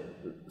detail that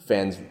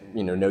fans,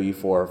 know you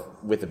for,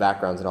 with the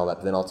backgrounds and all that,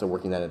 but then also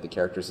working that into the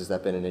characters, has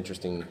that been an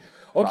interesting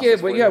Okay,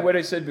 but yeah, what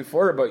I said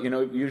before about,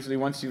 usually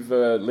once you've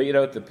laid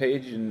out the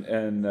page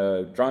and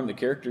drawn the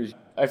characters,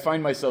 I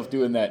find myself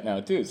doing that now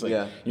too. It's like,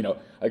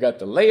 I got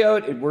the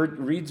layout, it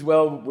reads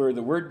well where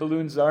the word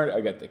balloons are,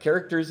 I got the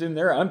characters in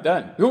there, I'm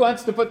done. Who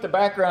wants to put the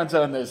backgrounds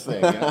on this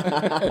thing?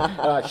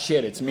 Oh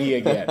shit, it's me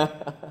again.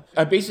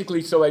 I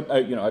basically,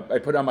 I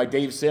put on my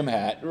Dave Sim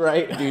hat,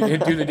 right?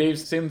 do the Dave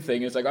Sim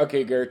thing. It's like,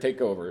 okay, Garrett,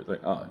 take over. It's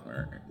like, oh, all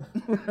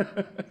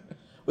right.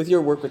 With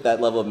your work with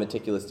that level of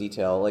meticulous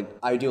detail, like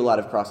I do a lot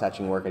of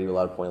cross-hatching work, I do a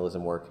lot of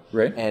pointillism work,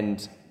 right?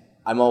 And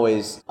I'm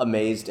always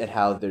amazed at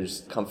how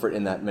there's comfort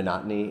in that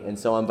monotony and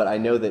so on. But I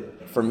know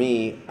that for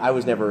me, I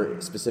was never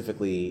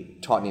specifically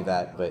taught any of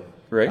that, but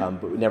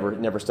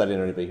never studied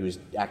under anybody who was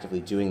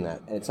actively doing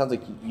that. And it sounds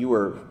like you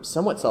were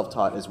somewhat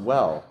self-taught as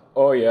well.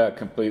 Oh yeah,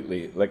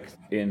 completely. Like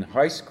in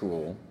high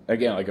school,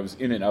 again, like I was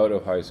in and out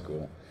of high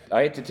school.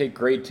 I had to take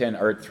grade 10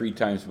 art 3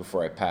 times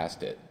before I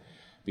passed it,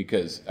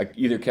 because I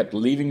either kept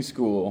leaving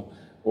school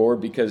or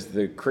because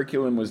the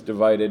curriculum was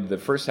divided. The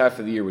first half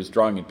of the year was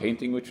drawing and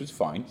painting, which was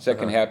fine.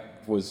 Second half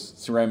was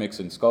ceramics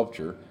and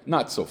sculpture,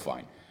 not so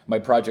fine. My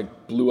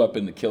project blew up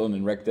in the kiln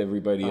and wrecked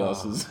everybody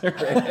else's.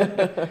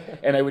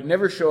 And I would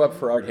never show up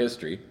for art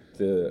history.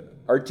 The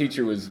art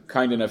teacher was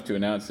kind enough to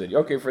announce that,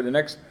 okay, for the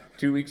next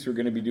 2 weeks we're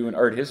going to be doing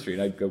art history.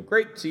 And I'd go,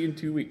 great, see you in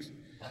 2 weeks.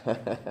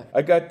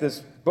 I got this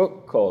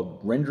book called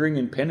Rendering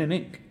in Pen and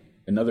Ink.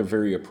 Another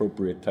very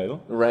appropriate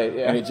title. Right,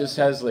 yeah. And it just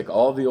has like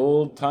all the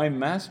old time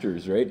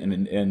masters, right?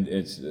 And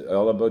it's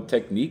all about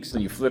techniques.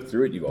 And you flip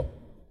through it, you go,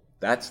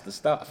 that's the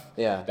stuff.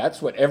 Yeah.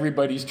 That's what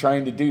everybody's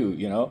trying to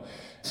do,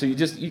 So you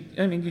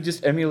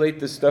just emulate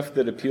the stuff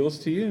that appeals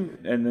to you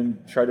and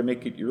then try to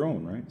make it your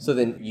own, right? So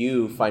then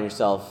you find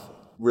yourself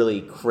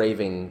really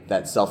craving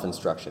that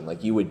self-instruction.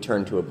 Like you would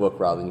turn to a book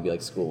rather than you'd be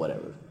like, school,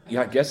 whatever.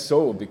 Yeah, I guess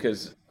so,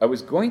 because I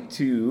was going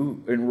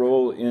to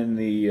enroll in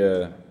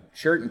the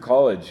Sheraton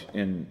College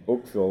in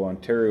Oakville,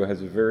 Ontario,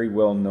 has a very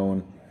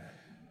well-known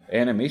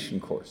animation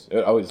course.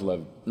 I always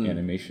loved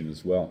animation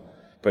as well.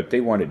 But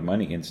they wanted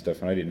money and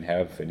stuff, and I didn't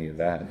have any of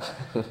that.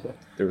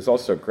 There was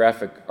also a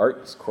graphic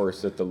arts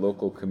course at the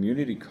local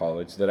community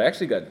college that I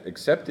actually got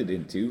accepted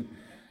into.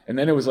 And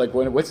then it was like,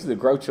 what's the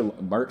Groucho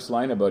Marx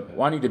line about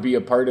wanting to be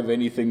a part of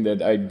anything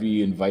that I'd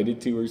be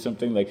invited to or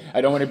something? Like, I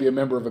don't want to be a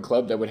member of a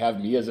club that would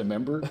have me as a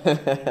member.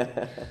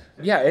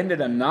 Yeah, I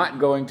ended up not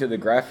going to the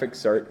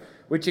graphics art,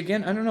 which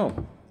again, I don't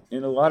know.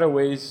 In a lot of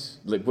ways,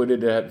 like, would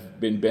it have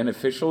been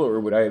beneficial,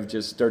 or would I have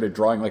just started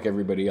drawing like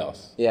everybody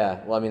else?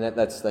 Yeah, well, I mean,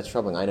 that's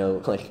troubling. I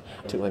know, like,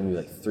 it took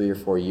maybe 3 or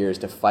 4 years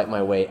to fight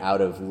my way out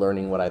of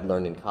learning what I'd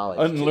learned in college.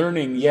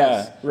 Unlearning,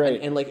 yeah,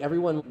 right. And like,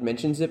 everyone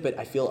mentions it, but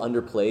I feel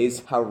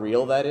underplays how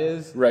real that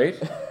is. Right,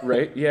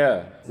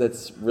 yeah.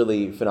 That's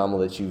really phenomenal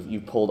that you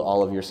pulled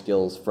all of your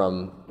skills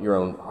from your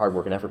own hard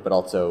work and effort, but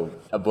also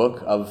a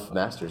book of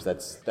masters.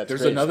 That's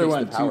There's great. another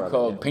one, too,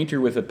 called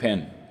Painter with a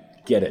Pen.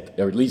 Get it,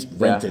 or at least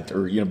rent it,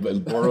 or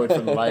borrow it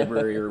from the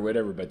library or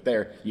whatever. But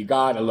there, you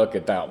gotta look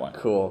at that one.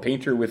 Cool.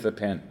 Painter with a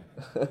Pen.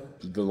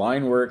 The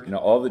line work,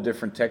 all the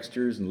different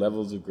textures and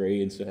levels of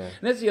gray and stuff. Yeah.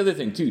 And that's the other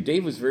thing too.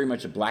 Dave was very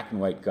much a black and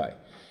white guy.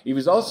 He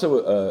was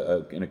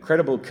also an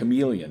incredible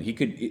chameleon. He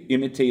could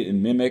imitate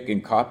and mimic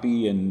and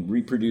copy and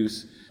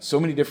reproduce so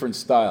many different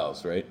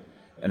styles, right?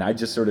 And I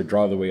just sort of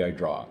draw the way I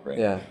draw, right?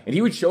 Yeah. And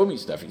he would show me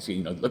stuff. He'd say,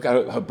 look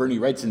how Bernie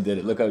Wrightson did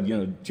it. Look how,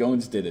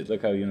 Jones did it.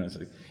 Look how, it's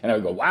like, and I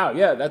would go, wow,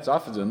 yeah, that's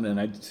awesome. And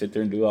I'd sit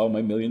there and do all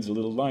my millions of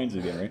little lines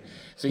again, right?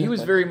 So he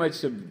was very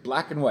much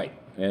black and white.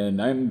 And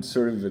I'm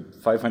sort of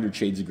 500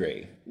 shades of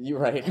gray. You're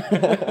right.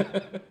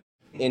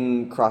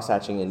 In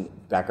cross-hatching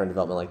and background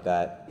development like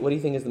that, what do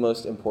you think is the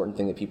most important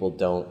thing that people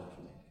don't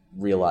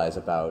realize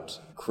about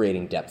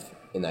creating depth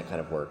in that kind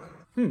of work?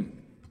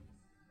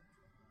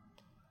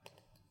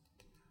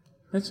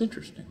 That's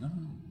interesting. I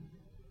don't know.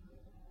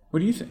 What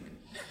do you think?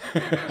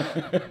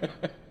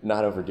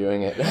 Not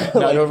overdoing it.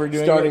 Not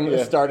overdoing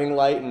it? Starting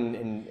light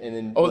and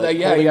then holding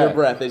your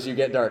breath as you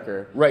get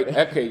darker. Right,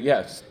 okay,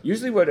 yes.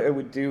 Usually what I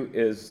would do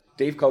is,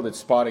 Dave called it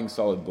spotting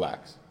solid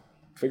blacks.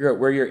 Figure out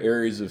where your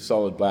areas of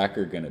solid black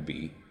are going to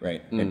be,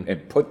 right?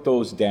 And put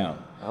those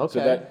down. Okay.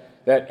 So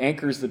that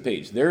anchors the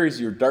page. There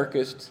is your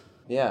darkest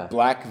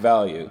black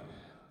value.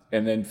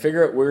 And then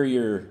figure out where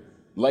your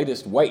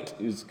lightest white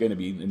is going to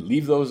be, and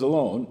leave those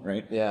alone,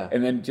 right? Yeah.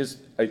 And then just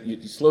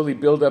you slowly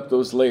build up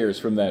those layers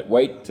from that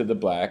white to the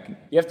black.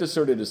 You have to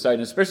sort of decide,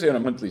 especially on a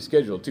monthly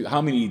schedule too,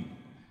 how many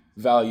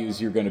values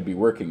you're going to be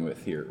working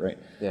with here, right?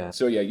 Yeah.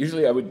 So yeah,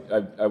 usually I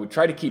would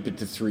try to keep it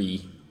to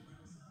 3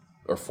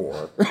 or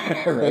 4,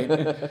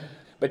 right?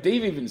 But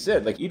Dave even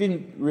said, like, he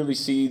didn't really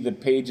see the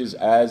pages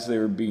as they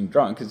were being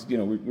drawn because, you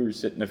know, we were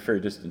sitting a fair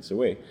distance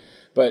away.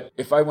 But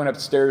if I went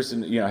upstairs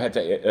and, you know, had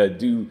to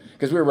do,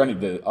 because we were running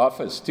the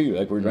office too,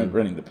 like we were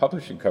running the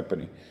publishing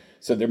company.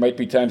 So there might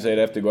be times I'd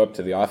have to go up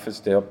to the office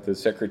to help the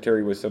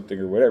secretary with something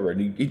or whatever,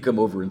 and he'd come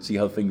over and see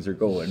how things are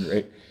going,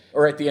 right?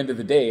 Or at the end of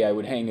the day, I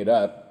would hang it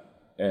up,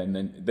 and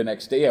then the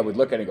next day I would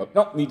look at it and go,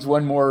 nope, needs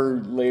one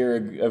more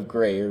layer of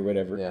gray or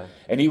whatever. Yeah.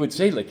 And he would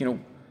say, like, you know,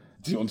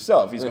 to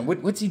himself, he's going,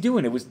 what's he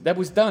doing? That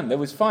was done. That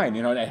was fine.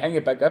 You know, and I hang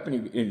it back up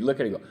and you look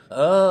at it and go,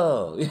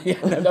 oh,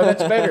 yeah, no,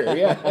 that's better.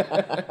 Yeah.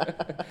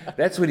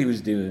 That's what he was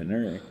doing.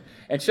 All right.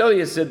 And Shelley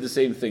has said the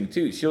same thing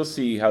too. She'll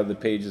see how the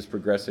page is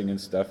progressing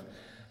and stuff.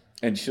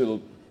 And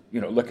she'll,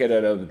 you know, look at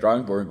it out of the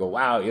drawing board and go,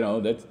 wow, you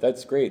know,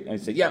 that's great. And I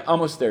said, yeah,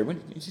 almost there.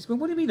 And she's going,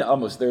 what do you mean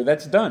almost there?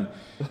 That's done.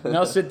 And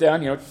I'll sit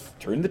down, you know,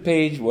 turn the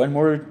page, one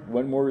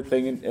more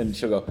thing, and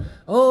she'll go,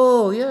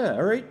 oh, yeah,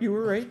 all right, you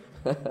were right.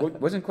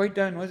 Wasn't quite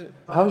done, was it?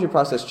 How has your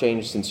process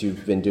changed since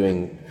you've been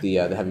doing the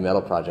heavy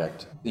metal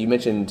project? You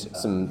mentioned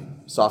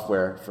some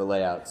software for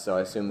layout, so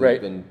I assume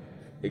you've been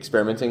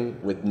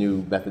experimenting with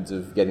new methods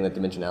of getting that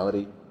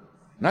dimensionality.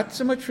 Not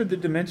so much for the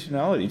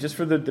dimensionality, just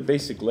for the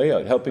basic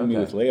layout, helping me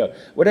with layout.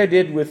 What I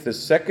did with the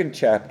second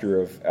chapter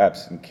of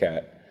Absent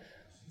Cat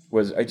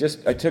was I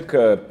took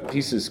a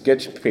piece of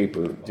sketch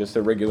paper, just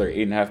a regular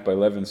 8.5 by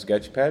 11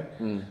 sketch pad,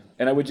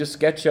 and I would just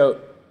sketch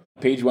out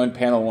page 1,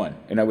 panel 1,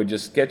 and I would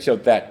just sketch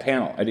out that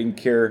panel. I didn't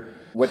care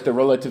what the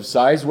relative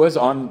size was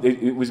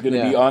it was going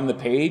to be on the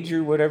page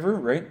or whatever,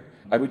 right?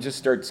 I would just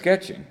start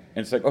sketching,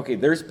 and it's like, okay,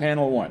 there's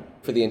panel 1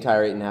 for the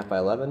entire 8.5 by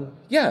 11.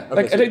 Yeah,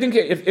 okay, and I didn't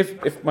care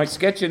if my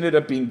sketch ended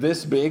up being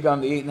this big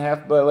on the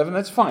 8.5 by 11.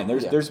 That's fine.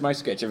 There's my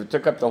sketch. If it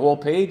took up the whole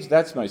page,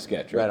 that's my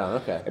sketch. Right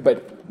on. Okay.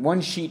 But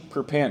one sheet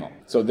per panel.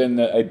 So then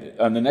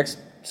on the next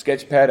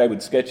sketch pad, I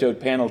would sketch out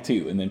panel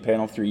 2, and then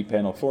panel 3,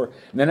 panel 4.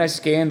 And then I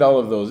scanned all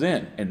of those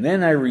in, and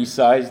then I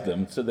resized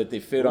them so that they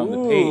fit on the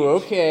page. Ooh,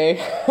 okay.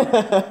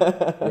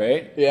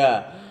 Right?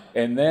 Yeah.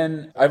 And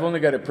then I've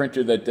only got a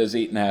printer that does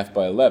 8.5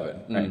 by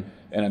 11, right?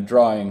 And I'm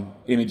drawing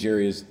image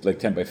areas like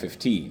 10 by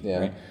 15,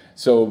 right?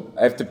 So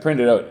I have to print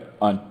it out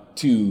on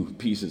 2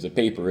 pieces of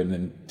paper and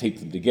then tape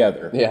them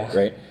together,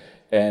 right?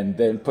 And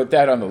then put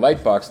that on the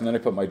light box, and then I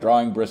put my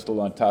drawing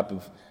Bristol on top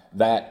of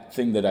that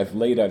thing that I've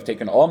laid. I've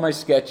taken all my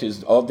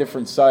sketches, all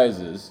different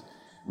sizes,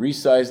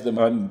 resized them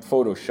on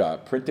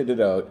Photoshop, printed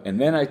it out,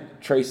 and then I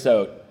trace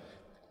out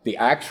the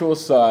actual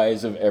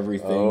size of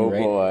everything,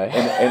 right? Boy.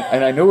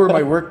 And I know where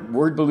my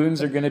word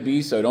balloons are going to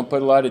be, so I don't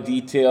put a lot of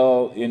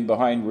detail in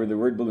behind where the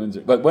word balloons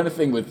are. But one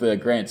thing with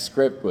Grant's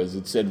script was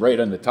it said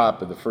right on the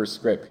top of the first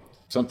script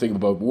something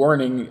about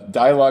warning,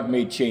 dialogue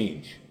may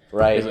change.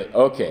 Right. It's like,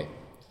 okay,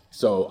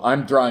 so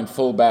I'm drawing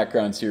full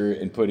backgrounds here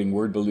and putting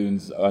word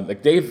balloons on.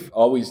 Like Dave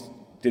always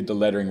did the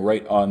lettering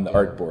right on the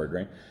artboard,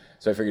 right?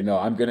 So I figured, no,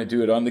 I'm going to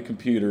do it on the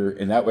computer,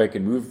 and that way I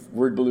can move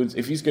word balloons.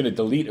 If he's going to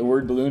delete a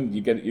word balloon,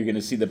 you're going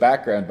to see the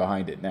background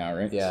behind it now,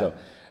 right? Yeah. So,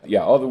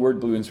 yeah, all the word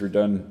balloons were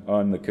done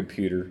on the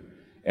computer,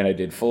 and I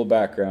did full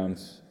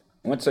backgrounds.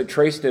 Once I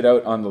traced it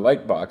out on the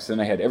light box, then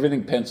I had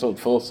everything penciled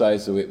full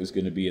size the way it was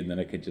going to be, and then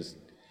I could just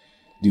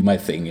do my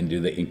thing and do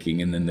the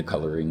inking and then the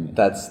coloring.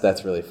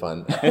 That's really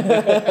fun.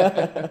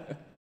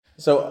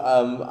 So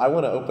I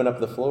want to open up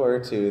the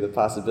floor to the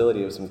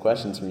possibility of some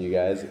questions from you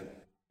guys.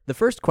 The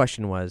first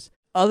question was,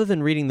 other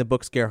than reading the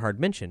books Gerhard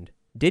mentioned,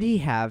 did he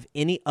have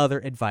any other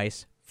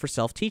advice for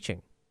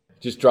self-teaching?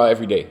 Just draw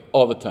every day,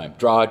 all the time.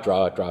 Draw.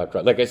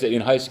 Like I said,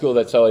 in high school,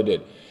 that's all I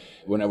did.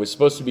 When I was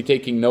supposed to be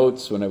taking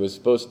notes, when I was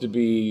supposed to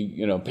be,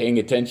 paying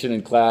attention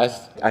in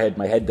class, I had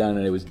my head down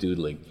and I was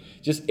doodling.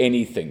 Just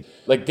anything.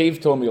 Like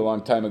Dave told me a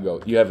long time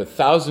ago, you have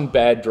 1,000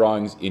 bad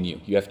drawings in you.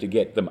 You have to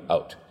get them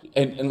out.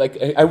 And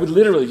like, I would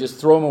literally just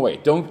throw them away.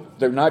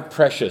 They're not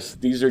precious.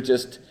 These are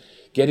just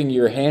getting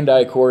your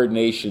hand-eye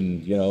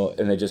coordination,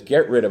 and I just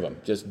get rid of them.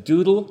 Just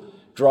doodle,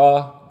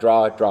 draw,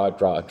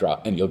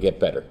 and you'll get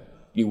better.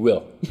 You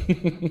will.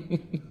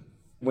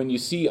 When you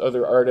see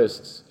other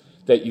artists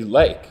that you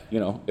like,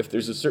 if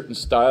there's a certain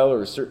style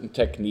or a certain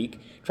technique,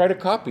 try to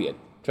copy it.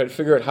 Try to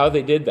figure out how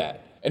they did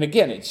that. And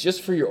again, it's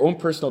just for your own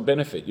personal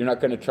benefit. You're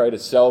not going to try to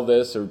sell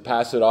this or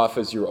pass it off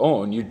as your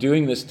own. You're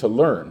doing this to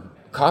learn.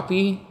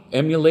 Copy,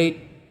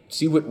 emulate,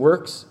 see what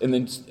works, and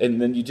then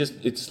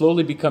it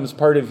slowly becomes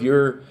part of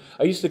your,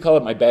 I used to call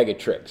it my bag of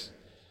tricks.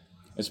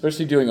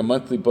 Especially doing a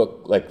monthly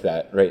book like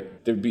that,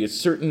 right? There'd be a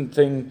certain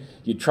thing,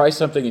 you'd try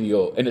something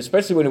and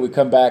especially when it would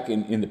come back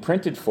in the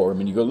printed form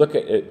and you go look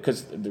at it,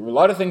 because there were a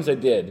lot of things I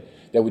did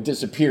that would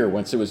disappear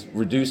once it was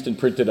reduced and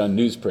printed on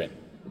newsprint.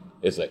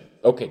 It's like,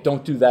 okay,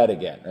 don't do that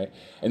again, right?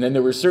 And then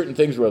there were certain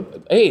things where,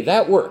 hey,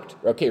 that worked.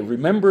 Okay,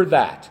 remember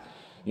that.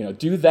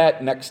 Do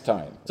that next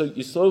time. So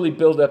you slowly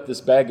build up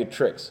this bag of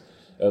tricks.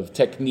 of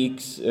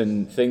techniques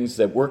and things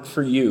that work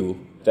for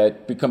you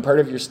that become part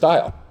of your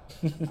style.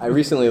 I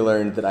recently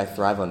learned that I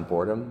thrive on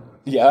boredom.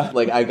 Yeah.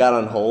 Like, I got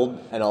on hold,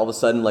 and all of a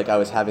sudden, like, I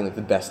was having, like,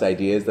 the best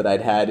ideas that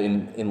I'd had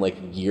in like,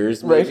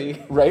 years,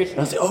 maybe. Right. And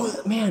I was like,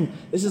 oh, man,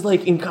 this is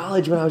like in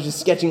college when I was just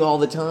sketching all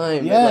the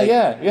time. Yeah, like,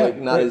 yeah. Like,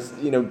 not as,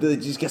 it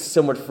just gets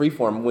so much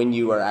freeform when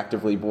you are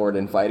actively bored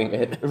and fighting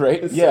it.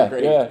 Right? It's Yeah, so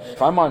great. yeah.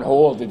 If I'm on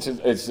hold,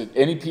 it's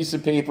any piece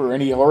of paper,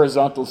 any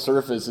horizontal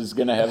surface is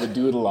going to have a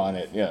doodle on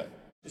it, yeah.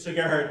 So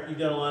Gerhard, you've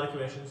done a lot of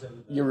commissions,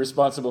 and You're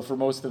responsible for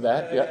most of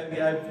that,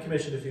 yeah. I've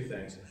commissioned a few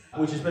things,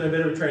 which has been a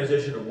bit of a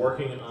transition of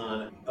working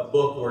on a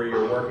book where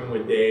you're working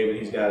with Dave, and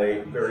he's got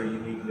a very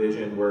unique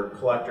vision where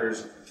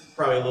collectors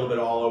probably a little bit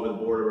all over the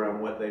board around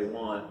what they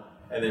want,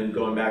 and then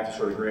going back to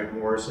sort of Grant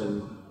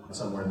Morrison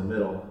somewhere in the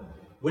middle.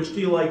 Which do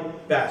you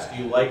like best?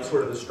 Do you like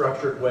sort of the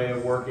structured way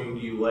of working? Do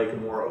you like a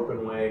more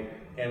open way?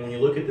 And when you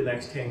look at the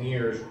next 10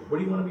 years, what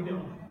do you want to be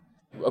doing?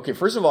 Okay,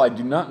 first of all, I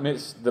do not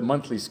miss the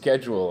monthly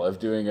schedule of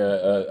doing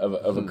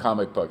a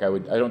comic book.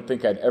 I don't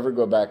think I'd ever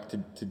go back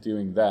to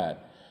doing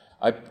that.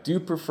 I do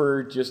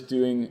prefer just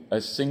doing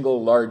a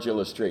single large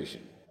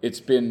illustration.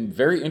 It's been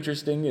very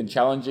interesting and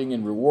challenging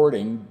and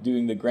rewarding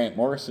doing the Grant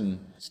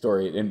Morrison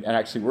story and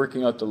actually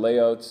working out the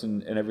layouts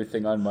and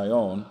everything on my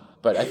own.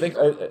 But I think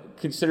I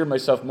consider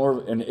myself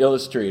more an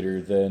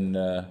illustrator than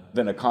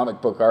a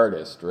comic book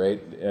artist,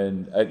 right?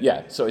 And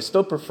so I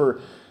still prefer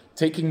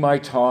taking my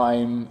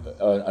time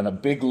on a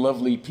big,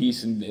 lovely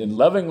piece and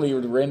lovingly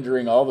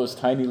rendering all those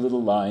tiny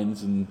little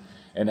lines and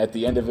at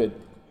the end of it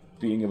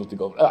being able to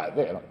go,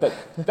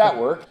 that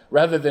worked,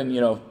 rather than,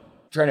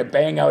 trying to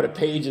bang out a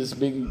page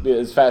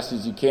as fast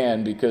as you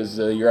can because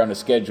you're on a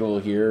schedule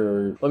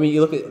here. I mean,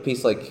 you look at a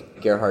piece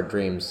like Gerhard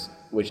Dreams,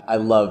 which I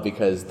love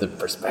because the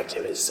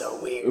perspective is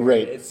so weird.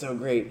 Right. It's so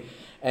great.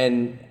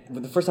 And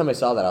the first time I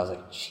saw that, I was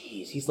like,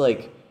 geez, he's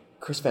like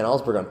Chris Van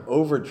Allsburg on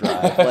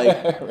Overdrive.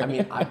 Like, I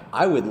mean,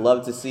 I would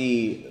love to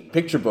see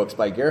picture books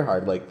by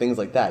Gerhard, like things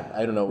like that.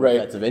 I don't know if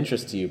that's of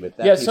interest to you, but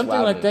that piece something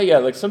wowed like me. that. Yeah,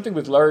 like something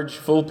with large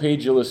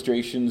full-page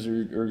illustrations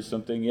or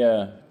something.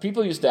 Yeah,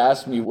 people used to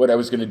ask me what I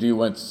was going to do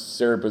once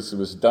Cerebus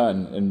was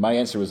done, and my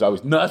answer was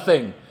always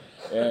nothing.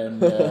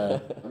 And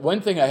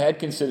one thing I had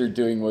considered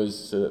doing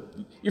was,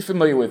 you're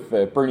familiar with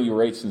Bernie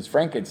Wrightson's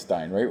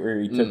Frankenstein, right? Where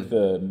he took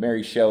the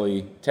Mary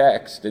Shelley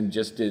text and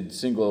just did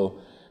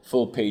single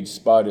full-page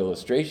spot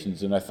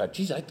illustrations, and I thought,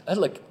 geez, I'd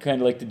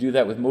kind of like to do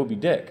that with Moby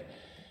Dick.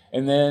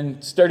 And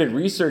then started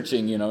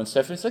researching, and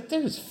stuff. And it's like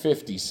there's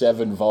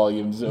 57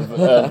 volumes of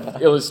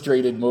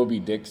illustrated Moby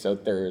Dicks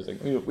out there. It's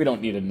like we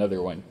don't need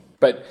another one.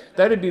 But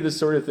that'd be the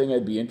sort of thing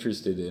I'd be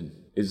interested in,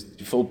 is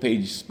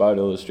full-page spot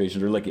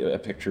illustrations, or like a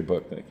picture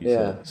book, like you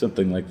said.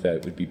 Something like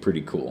that would be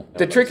pretty cool.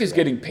 The trick is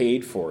getting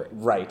paid for it.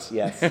 Right.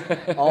 Yes.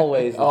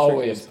 Always the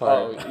trickiest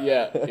part. Oh,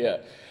 yeah.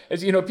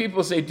 As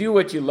people say, do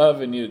what you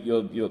love, and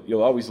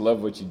you'll always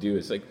love what you do.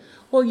 It's like,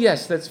 well,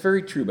 yes, that's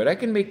very true, but I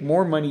can make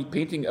more money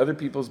painting other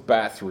people's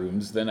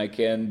bathrooms than I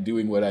can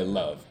doing what I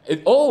love.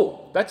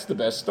 That's the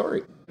best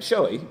story.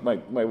 Shelley,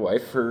 my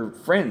wife, her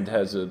friend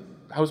has a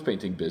house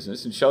painting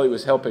business, and Shelley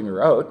was helping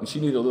her out, and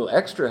she needed a little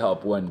extra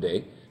help one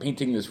day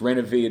painting this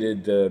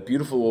renovated,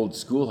 beautiful old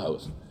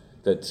schoolhouse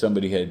that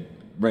somebody had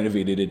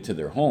renovated into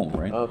their home,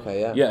 right?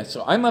 Okay, yeah. Yeah,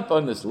 so I'm up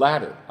on this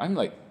ladder. I'm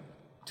like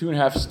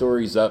 2.5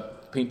 stories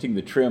up, painting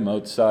the trim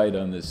outside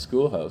on this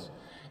schoolhouse.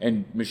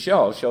 And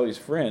Michelle, Shelley's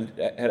friend,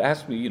 had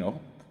asked me,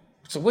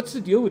 so what's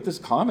the deal with this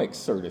comics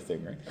sort of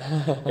thing,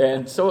 right?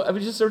 And so I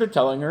was just sort of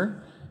telling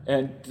her,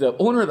 and the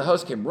owner of the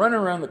house came running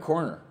around the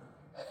corner.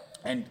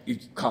 And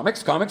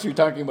comics? You're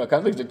talking about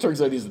comics? It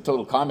turns out he's a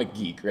total comic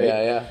geek, right?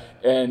 Yeah.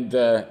 And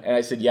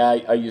I said, yeah,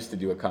 I used to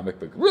do a comic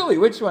book. Really?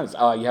 Which one?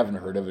 Oh, you haven't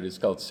heard of it. It's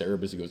called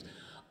Cerebus. He goes,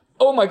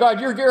 oh my God,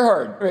 you're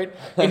Gerhard, right?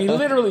 And he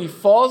literally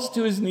falls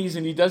to his knees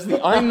and he does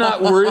the I'm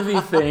not worthy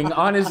thing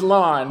on his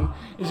lawn.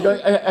 He's going,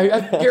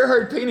 I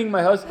Gerhard painting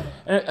my house.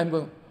 And I'm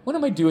going, what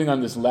am I doing on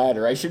this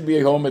ladder? I should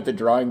be home at the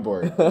drawing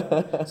board.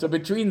 So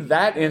between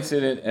that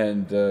incident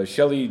and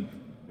Shelley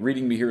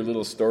reading me her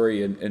little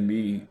story and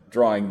me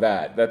drawing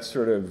that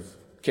sort of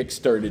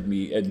kick-started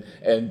me.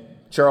 And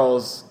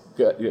Charles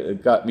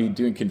got me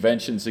doing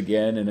conventions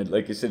again. And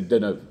like I said,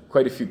 done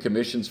quite a few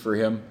commissions for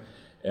him.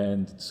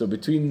 And so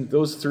between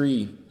those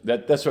three,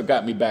 that's what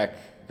got me back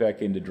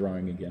into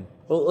drawing again.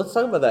 Well, let's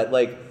talk about that.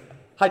 Like,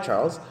 hi,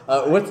 Charles.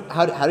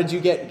 How did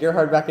you get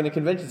Gerhard back into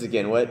conventions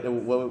again?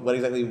 What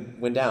exactly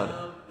went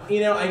down?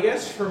 I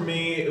guess for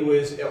me, it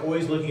was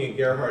always looking at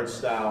Gerhard's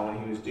style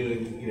when he was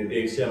doing,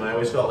 Dave Sim. I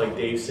always felt like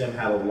Dave Sim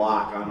had a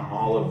lock on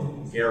all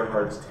of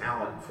Gerhard's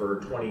talent for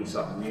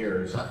 20-something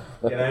years.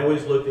 And I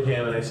always looked at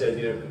him and I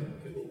said,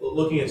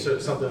 looking at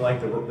something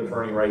like the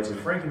Bernie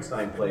Wrightson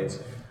Frankenstein plates,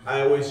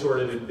 I always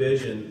sort of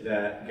envisioned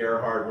that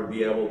Gerhard would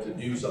be able to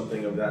do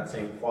something of that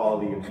same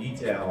quality of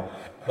detail,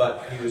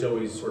 but he was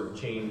always sort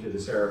of chained to the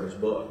Cerebus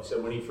book.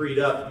 So when he freed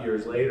up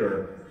years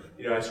later,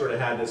 I sort of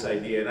had this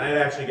idea, and I had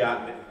actually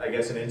gotten, I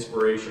guess, an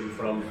inspiration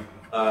from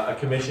a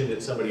commission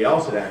that somebody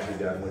else had actually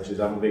done, which is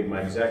I'm a big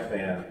Mike Zeck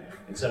fan,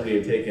 and somebody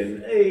had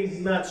taken a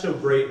not so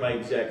great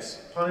Mike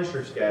Zeck's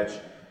Punisher sketch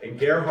And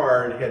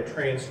Gerhard had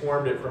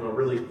transformed it from a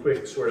really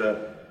quick sort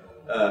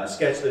of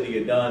sketch that he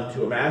had done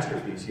to a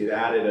masterpiece. He had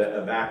added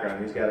a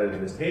background. He's got it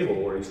in his table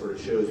where he sort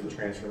of shows the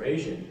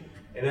transformation.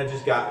 And that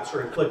just got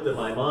sort of clicked in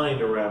my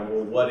mind around,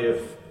 well, what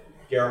if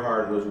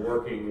Gerhard was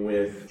working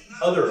with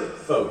other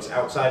folks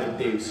outside of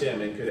Dave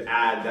Sim and could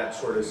add that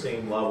sort of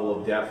same level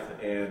of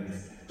depth. And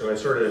so I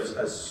started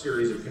a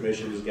series of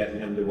commissions getting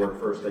him to work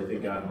first, I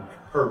think, on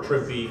Herb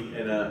Trimpe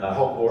and a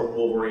Hulk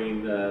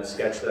Wolverine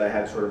sketch that I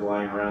had sort of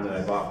lying around that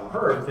I bought from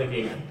Herb,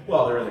 thinking,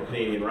 well, they're in the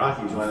Canadian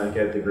Rockies, why not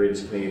get the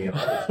greatest Canadian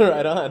artist?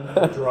 Right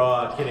on.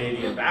 Draw a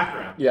Canadian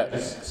background. Yeah. It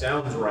just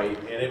sounds right.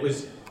 And it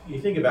was, you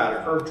think about it,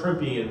 Herb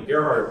Trimpe and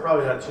Gerhard are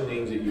probably not two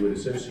names that you would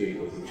associate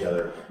with each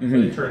other, but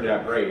it turned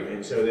out great.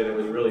 And so then it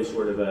was really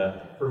sort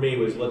of for me,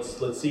 was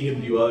let's see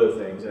him do other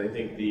things. And I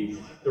think the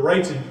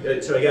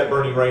Wrightson, so I got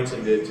Bernie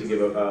Wrightson to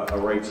give a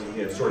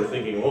Wrightson, sort of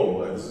thinking,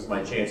 oh, this is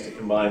my chance to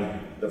combine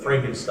the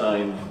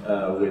Frankenstein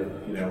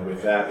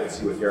with that. Let's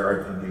see what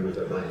Gerhard can do with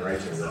the Bernie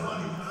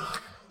Wrightson.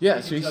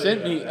 Yeah, so he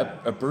sent me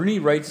a Bernie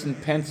Wrightson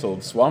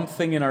penciled Swamp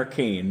Thing in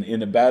Arcane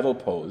in a battle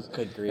pose.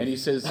 Good grief. And he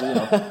says,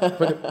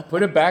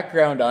 put a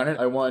background on it.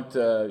 I want,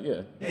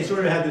 He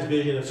sort of had this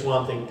vision of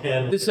Swamp Thing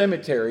 10. The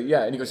cemetery,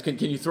 yeah. And he goes, can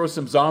you throw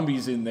some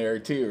zombies in there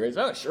too? I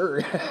said, oh,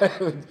 sure.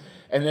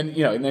 And then,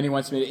 and then he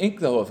wants me to ink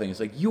the whole thing. It's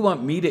like, you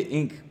want me to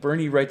ink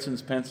Bernie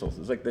Wrightson's pencils?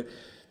 It's like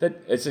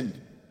I said,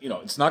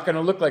 it's not going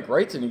to look like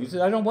Wrightson. He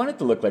said, I don't want it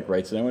to look like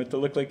Wrightson. I want it to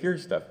look like your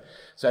stuff.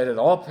 So I had it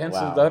all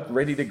penciled up,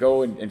 ready to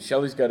go, and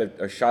Shelley's got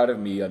a shot of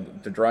me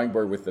on the drawing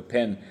board with the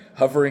pen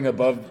hovering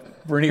above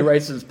Bernie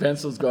Wrightson's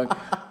pencils going,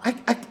 I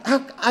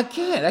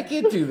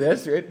can't do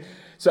this, right?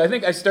 So I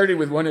think I started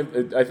with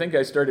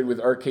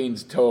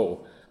Arcane's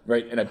toe,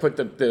 right? And I put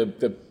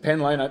the pen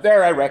line on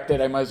there. I wrecked it.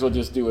 I might as well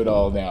just do it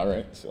all now,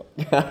 right? So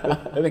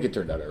I think it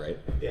turned out all right.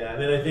 Yeah,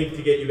 and then I think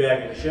to get you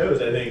back into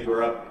shows, I think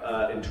we're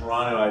up in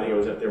Toronto. I think I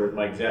was up there with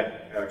Mike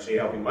Zeck, actually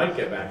helping Mike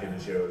get back into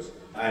shows.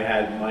 I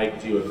had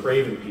Mike do a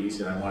Craven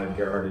piece, and I wanted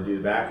Gerhard to do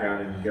the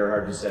background, and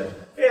Gerhard just said,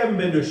 hey, I haven't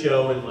been to a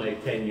show in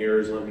like 10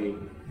 years. Let me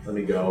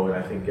go. And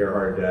I think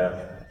Gerhard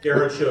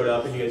showed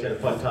up, and you guys had a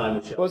fun time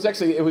with show. Well,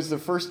 it was the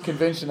first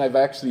convention I've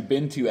actually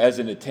been to as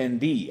an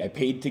attendee. I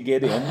paid to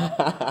get in.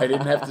 I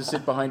didn't have to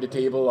sit behind a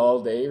table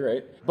all day,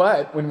 right?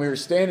 But when we were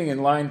standing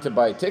in line to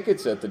buy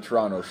tickets at the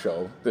Toronto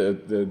show,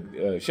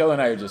 Shell and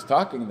I are just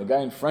talking, and the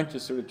guy in front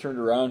just sort of turned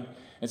around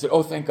and said,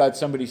 oh, thank God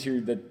somebody's here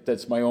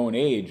that's my own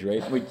age,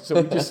 right?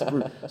 So we just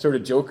were sort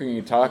of joking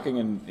and talking,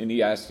 and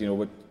he asked,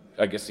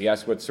 he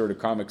asked what sort of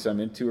comics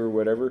I'm into or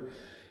whatever.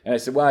 And I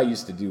said, well, I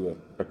used to do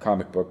a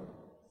comic book.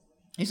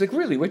 He's like,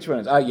 really? Which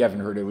one? You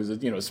haven't heard it. It was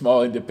a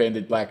small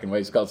independent black and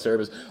white. It's called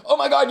Cerebus. Oh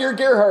my God, you're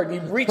Gerhard. And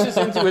he reaches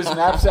into his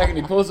knapsack and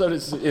he pulls out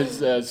his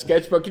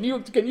sketchbook. Can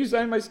you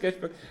sign my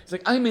sketchbook? He's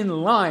like, I'm in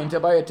line to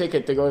buy a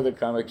ticket to go to the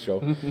comic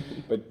show.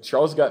 But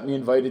Charles got me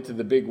invited to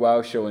the big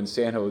WoW show in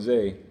San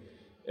Jose.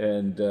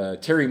 And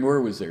Terry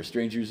Moore was there,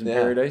 Strangers in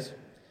Paradise.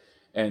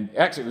 And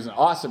actually, it was an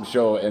awesome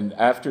show. And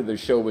after the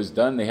show was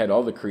done, they had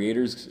all the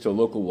creators to a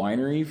local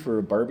winery for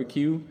a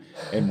barbecue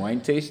and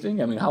wine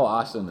tasting. I mean, how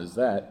awesome is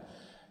that?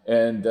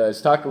 And I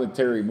was talking with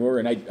Terry Moore,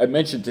 and I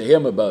mentioned to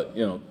him about,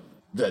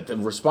 that the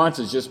response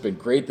has just been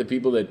great, the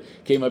people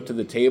that came up to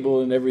the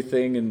table and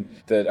everything, and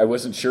that I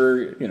wasn't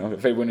sure,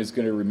 if everyone is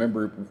going to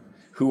remember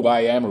who I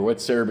am or what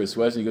Cerebus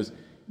was. And he goes,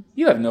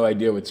 you have no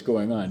idea what's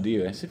going on, do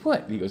you? I said,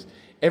 what? And he goes,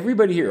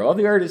 everybody here, all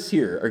the artists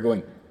here are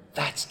going,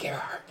 that's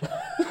Gerhard.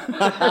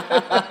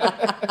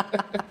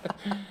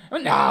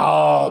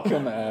 No,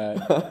 come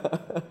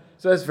on.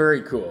 So that's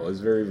very cool. It's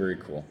very, very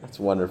cool. That's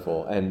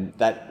wonderful. And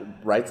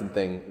that Wrightson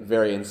thing,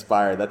 very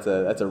inspired. That's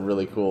a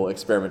really cool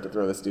experiment to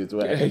throw this dude's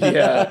way.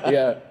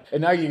 Yeah.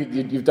 And now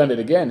you've done it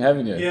again,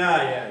 haven't you?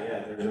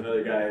 Yeah. There's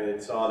another guy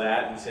that saw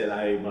that and said,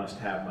 I must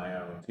have my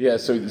own. Yeah,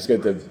 so he's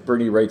got the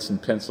Bernie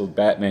Wrightson penciled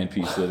Batman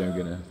piece that I'm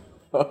gonna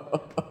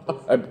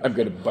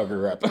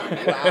bugger up.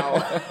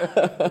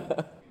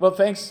 Wow. Well,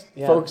 thanks,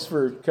 folks,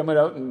 for coming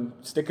out and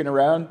sticking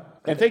around.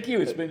 And thank you. It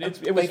was fun.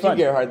 Thank you,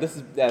 Gerhard.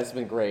 This has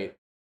been great.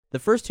 The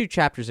first two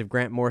chapters of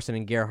Grant Morrison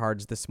and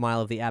Gerhard's The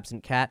Smile of the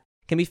Absent Cat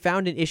can be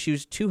found in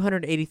issues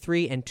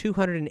 283 and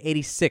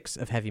 286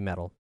 of Heavy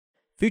Metal.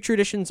 Future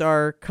editions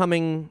are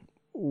coming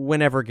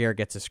whenever Ger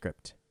gets a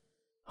script.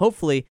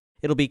 Hopefully,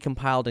 it'll be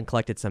compiled and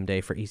collected someday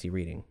for easy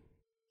reading.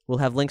 We'll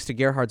have links to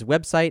Gerhard's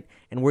website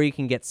and where you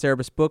can get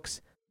Cerebus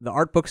books, the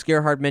art books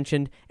Gerhard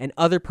mentioned, and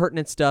other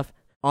pertinent stuff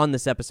on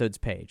this episode's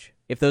page.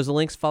 If those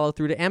links follow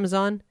through to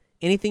Amazon,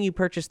 anything you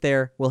purchase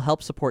there will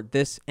help support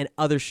this and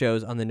other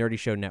shows on the Nerdy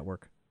Show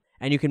Network.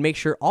 And you can make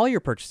sure all your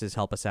purchases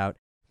help us out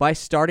by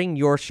starting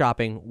your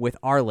shopping with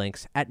our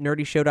links at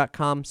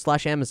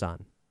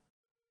nerdyshow.com/Amazon.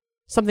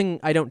 Something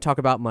I don't talk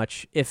about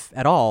much, if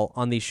at all,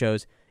 on these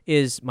shows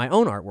is my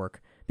own artwork,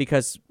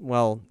 because,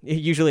 well,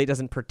 usually it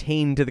doesn't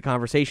pertain to the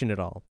conversation at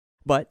all.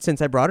 But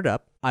since I brought it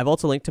up, I've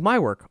also linked to my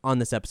work on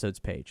this episode's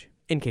page,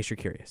 in case you're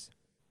curious.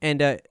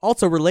 And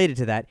also related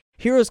to that,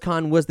 Heroes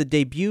Con was the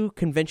debut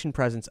convention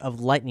presence of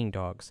Lightning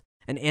Dogs,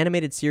 an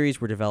animated series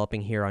we're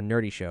developing here on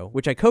Nerdy Show,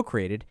 which I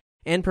co-created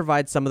and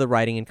provides some of the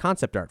writing and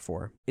concept art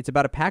for. It's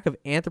about a pack of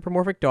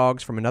anthropomorphic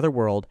dogs from another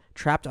world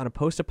trapped on a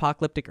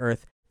post-apocalyptic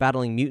Earth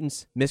battling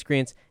mutants,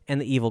 miscreants, and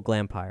the evil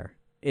Glampire.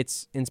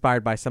 It's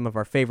inspired by some of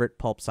our favorite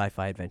pulp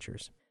sci-fi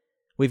adventures.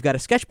 We've got a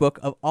sketchbook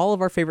of all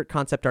of our favorite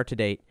concept art to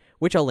date,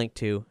 which I'll link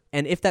to,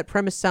 and if that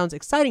premise sounds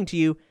exciting to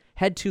you,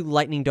 head to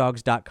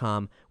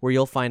lightningdogs.com, where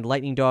you'll find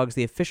Lightning Dogs,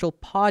 the official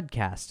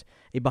podcast,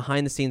 a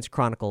behind-the-scenes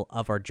chronicle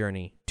of our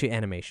journey to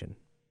animation.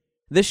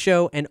 This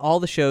show and all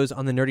the shows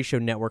on the Nerdy Show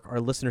Network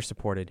are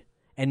listener-supported,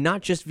 and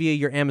not just via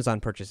your Amazon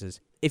purchases.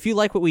 If you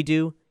like what we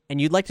do,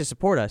 and you'd like to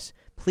support us,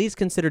 please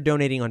consider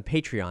donating on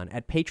Patreon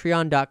at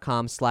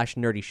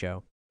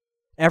patreon.com/nerdyshow.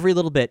 Every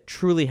little bit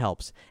truly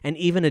helps, and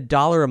even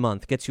 $1 a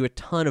month gets you a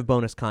ton of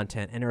bonus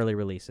content and early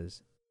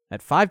releases.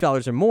 At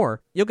 $5 or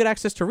more, you'll get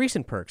access to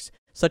recent perks,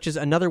 such as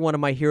another one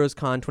of my Heroes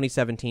Con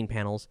 2017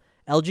 panels,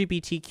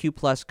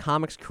 LGBTQ+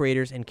 comics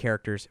creators and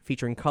characters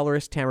featuring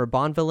colorist Tamara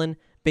Bonvillain,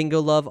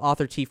 Bingo Love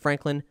author T.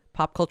 Franklin,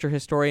 pop culture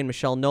historian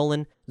Michelle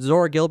Nolan,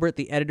 Zora Gilbert,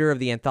 the editor of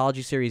the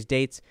anthology series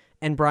Dates,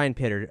 and Brian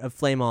Pittard of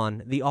Flame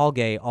On, the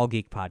all-gay,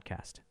 all-geek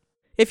podcast.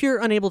 If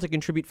you're unable to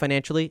contribute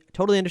financially,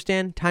 totally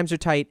understand, times are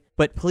tight,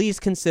 but please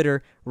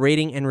consider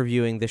rating and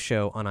reviewing this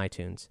show on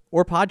iTunes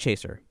or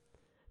Podchaser.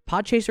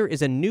 Podchaser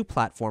is a new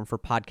platform for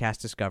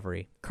podcast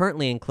discovery,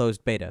 currently in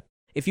closed beta.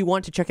 If you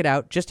want to check it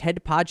out, just head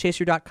to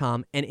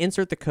podchaser.com and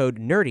insert the code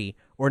NERDY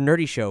or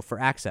Nerdy Show for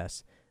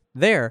access.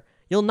 There,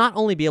 you'll not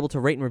only be able to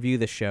rate and review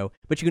this show,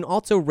 but you can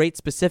also rate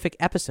specific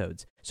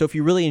episodes. So if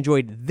you really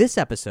enjoyed this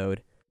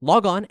episode,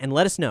 log on and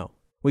let us know.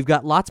 We've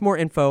got lots more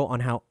info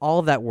on how all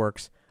of that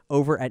works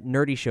over at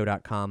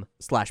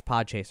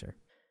nerdyshow.com/podchaser.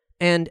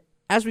 And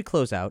as we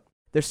close out,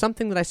 there's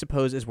something that I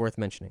suppose is worth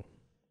mentioning.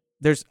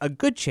 There's a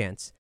good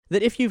chance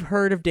that if you've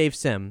heard of Dave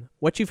Sim,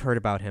 what you've heard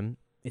about him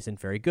isn't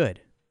very good.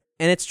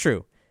 And it's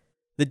true.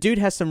 The dude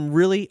has some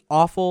really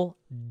awful,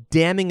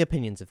 damning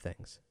opinions of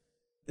things.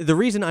 The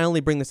reason I only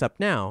bring this up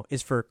now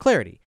is for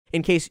clarity.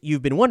 In case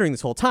you've been wondering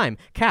this whole time,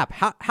 Cap,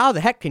 how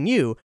the heck can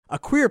you, a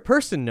queer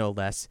person no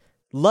less,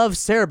 love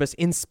Cerebus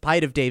in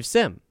spite of Dave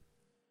Sim?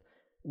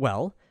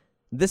 Well,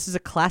 this is a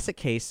classic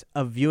case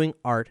of viewing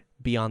art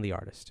beyond the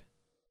artist.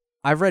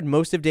 I've read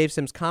most of Dave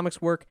Sim's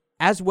comics work,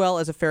 as well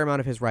as a fair amount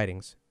of his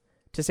writings.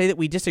 To say that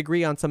we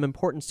disagree on some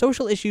important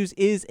social issues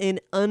is an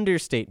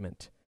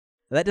understatement.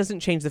 That doesn't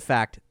change the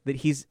fact that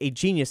he's a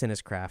genius in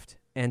his craft,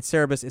 and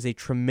Cerebus is a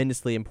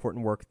tremendously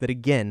important work that,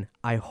 again,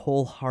 I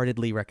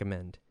wholeheartedly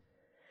recommend.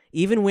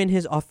 Even when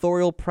his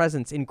authorial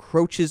presence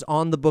encroaches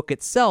on the book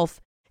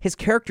itself, his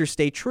characters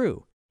stay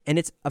true, and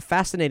it's a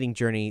fascinating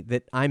journey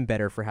that I'm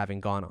better for having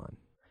gone on.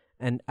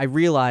 And I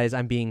realize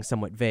I'm being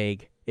somewhat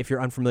vague if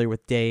you're unfamiliar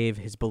with Dave,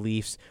 his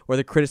beliefs, or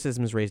the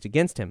criticisms raised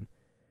against him.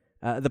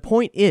 The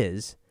point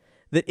is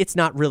that it's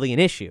not really an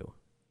issue.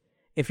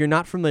 If you're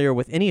not familiar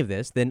with any of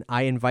this, then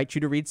I invite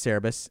you to read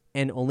Cerebus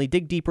and only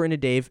dig deeper into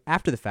Dave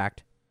after the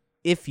fact,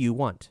 if you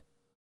want.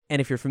 And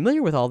if you're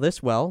familiar with all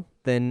this, well,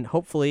 then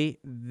hopefully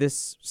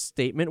this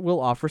statement will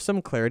offer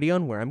some clarity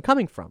on where I'm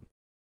coming from.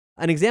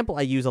 An example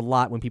I use a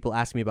lot when people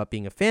ask me about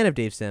being a fan of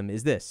Dave Sim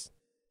is this.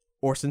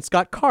 Orson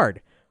Scott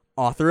Card,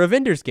 author of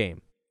Ender's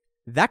Game.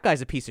 That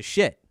guy's a piece of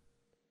shit.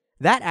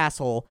 That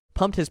asshole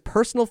pumped his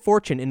personal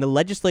fortune into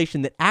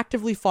legislation that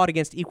actively fought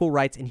against equal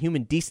rights and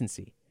human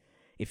decency.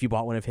 If you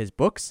bought one of his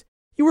books,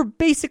 you were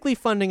basically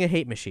funding a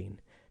hate machine.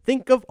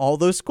 Think of all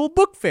those school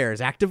book fairs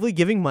actively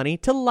giving money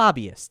to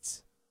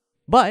lobbyists.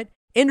 But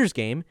Ender's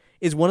Game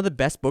is one of the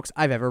best books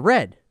I've ever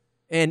read.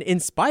 And in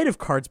spite of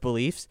Card's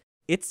beliefs,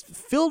 it's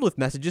filled with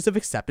messages of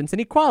acceptance and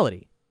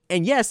equality.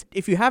 And yes,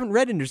 if you haven't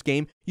read Ender's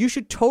Game, you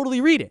should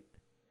totally read it.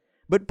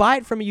 But buy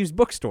it from a used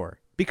bookstore,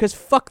 because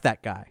fuck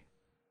that guy.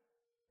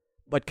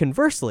 But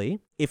conversely,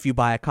 if you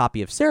buy a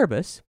copy of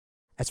Cerebus,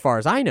 as far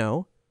as I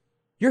know,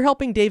 you're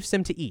helping Dave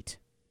Sim to eat.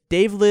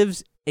 Dave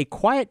lives a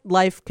quiet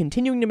life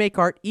continuing to make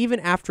art even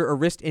after a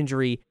wrist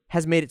injury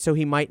has made it so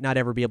he might not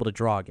ever be able to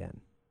draw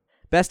again.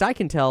 Best I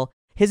can tell,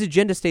 his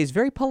agenda stays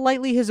very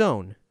politely his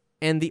own,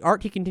 and the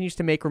art he continues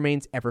to make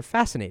remains ever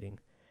fascinating.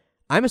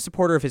 I'm a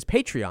supporter of his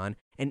Patreon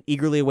and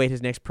eagerly await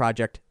his next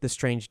project, The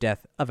Strange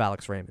Death of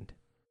Alex Raymond.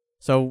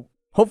 So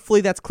hopefully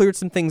that's cleared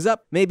some things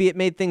up. Maybe it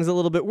made things a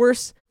little bit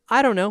worse.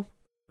 I don't know.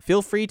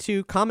 Feel free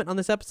to comment on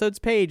this episode's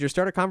page or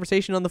start a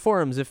conversation on the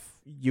forums if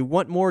you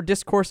want more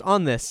discourse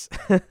on this.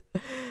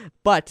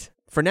 But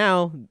for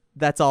now,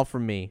 that's all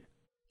from me.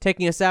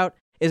 Taking us out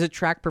is a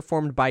track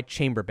performed by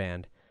Chamber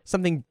Band,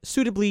 something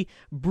suitably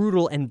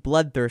brutal and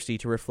bloodthirsty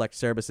to reflect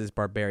Cerebus's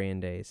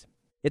barbarian days.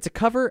 It's a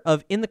cover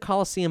of In the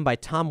Coliseum by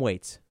Tom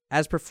Waits,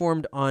 as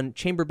performed on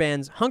Chamber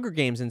Band's Hunger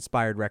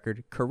Games-inspired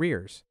record,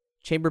 Careers.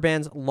 Chamber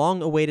Band's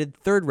long-awaited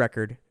third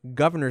record,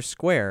 Governor's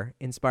Square,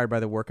 inspired by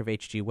the work of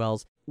H.G.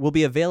 Wells, will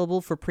be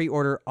available for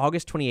pre-order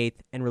August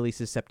 28th and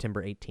releases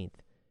September 18th.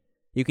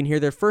 You can hear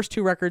their first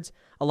two records,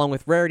 along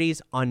with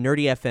rarities, on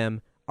Nerdy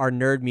FM, our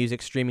nerd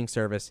music streaming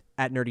service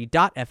at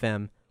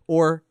nerdy.fm,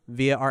 or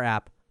via our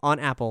app on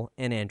Apple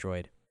and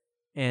Android.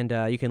 And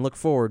you can look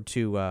forward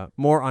to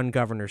more on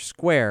Governor's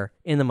Square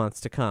in the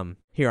months to come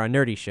here on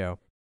Nerdy Show.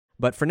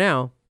 But for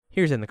now,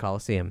 here's In the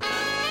Coliseum.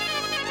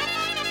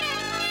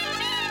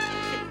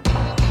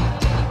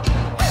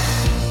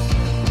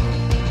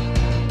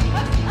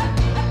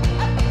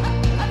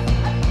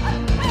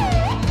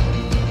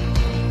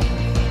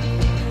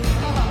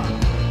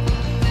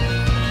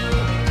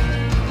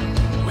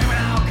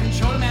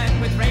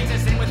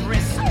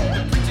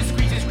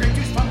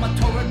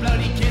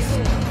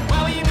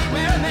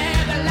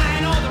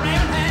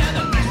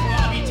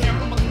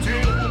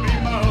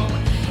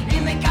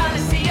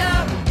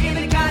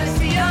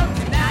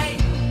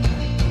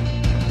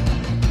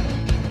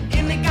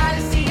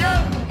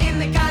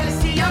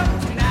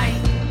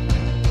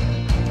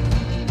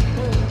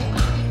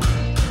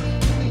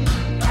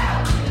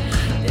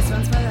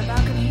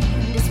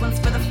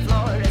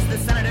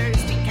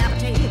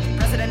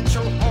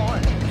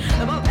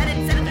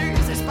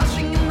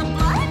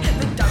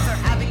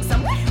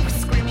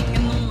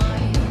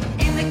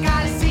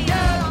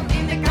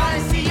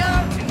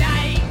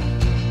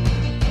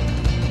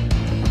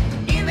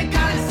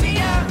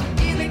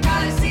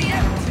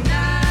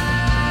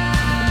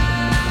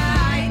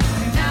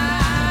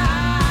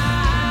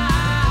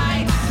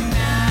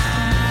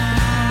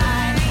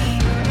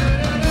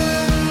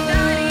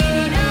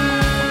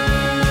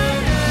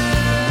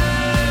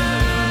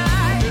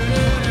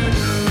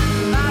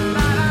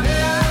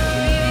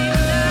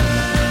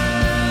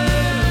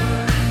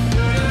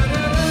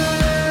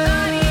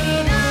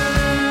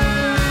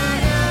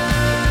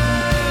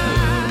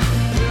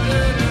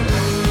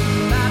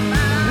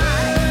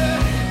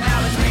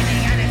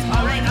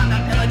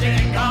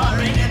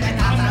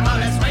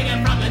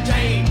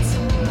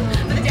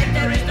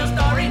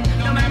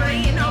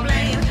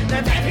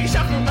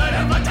 shuffle,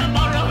 but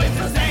tomorrow is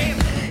the same.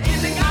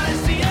 In the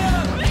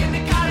Coliseum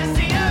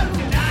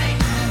tonight.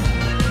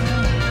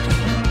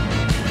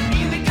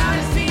 In the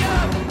Coliseum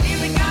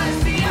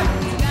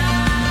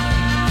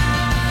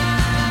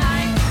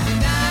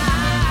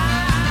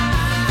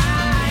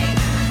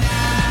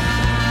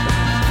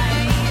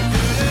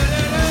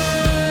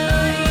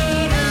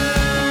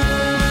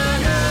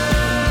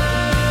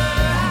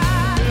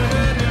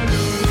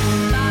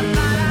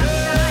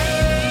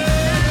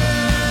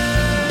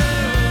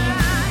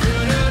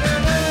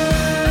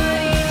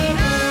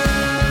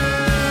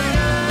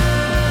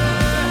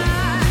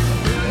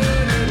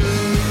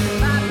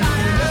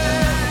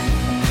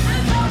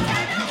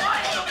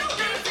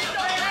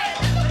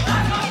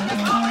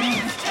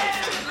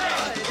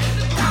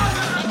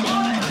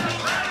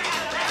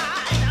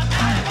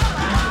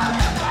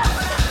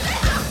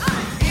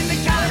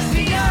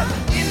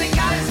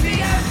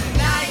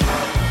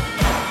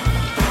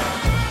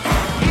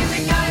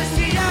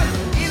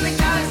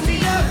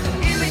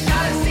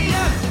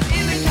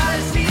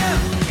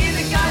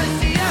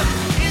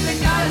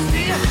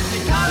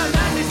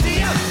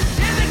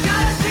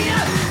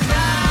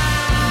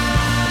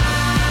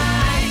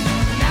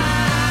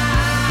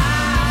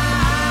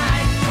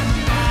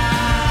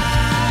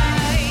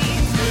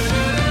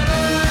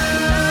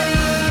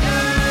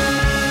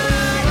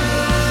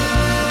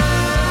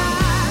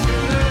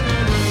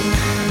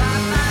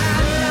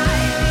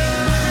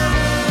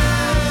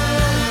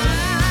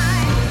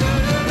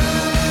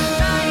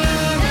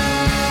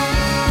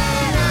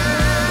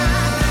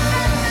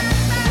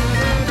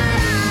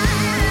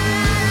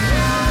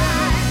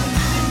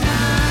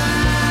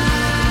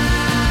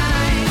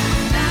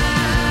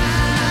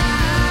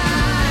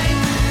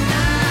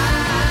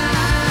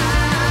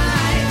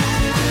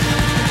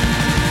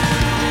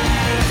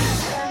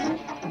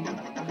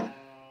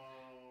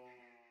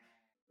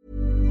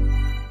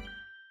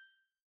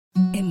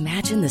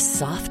Imagine the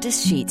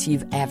softest sheets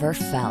you've ever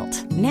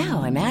felt.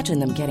 Now imagine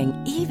them getting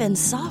even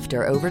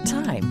softer over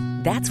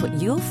time. That's what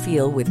you'll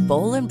feel with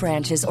Boll &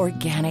 Branch's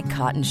organic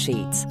cotton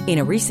sheets. In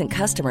a recent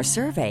customer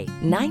survey,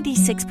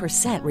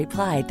 96%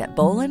 replied that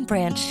Boll &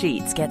 Branch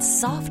sheets get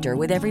softer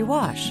with every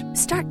wash.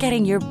 Start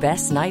getting your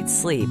best night's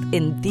sleep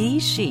in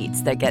these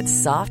sheets that get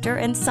softer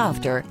and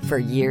softer for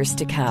years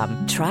to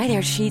come. Try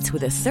their sheets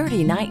with a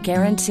 30-night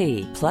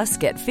guarantee. Plus,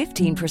 get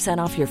 15%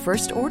 off your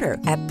first order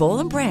at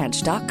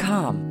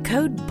bollandbranch.com.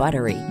 Code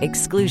BUTTERY.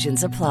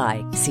 Exclusions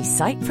apply. See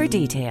site for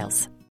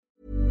details.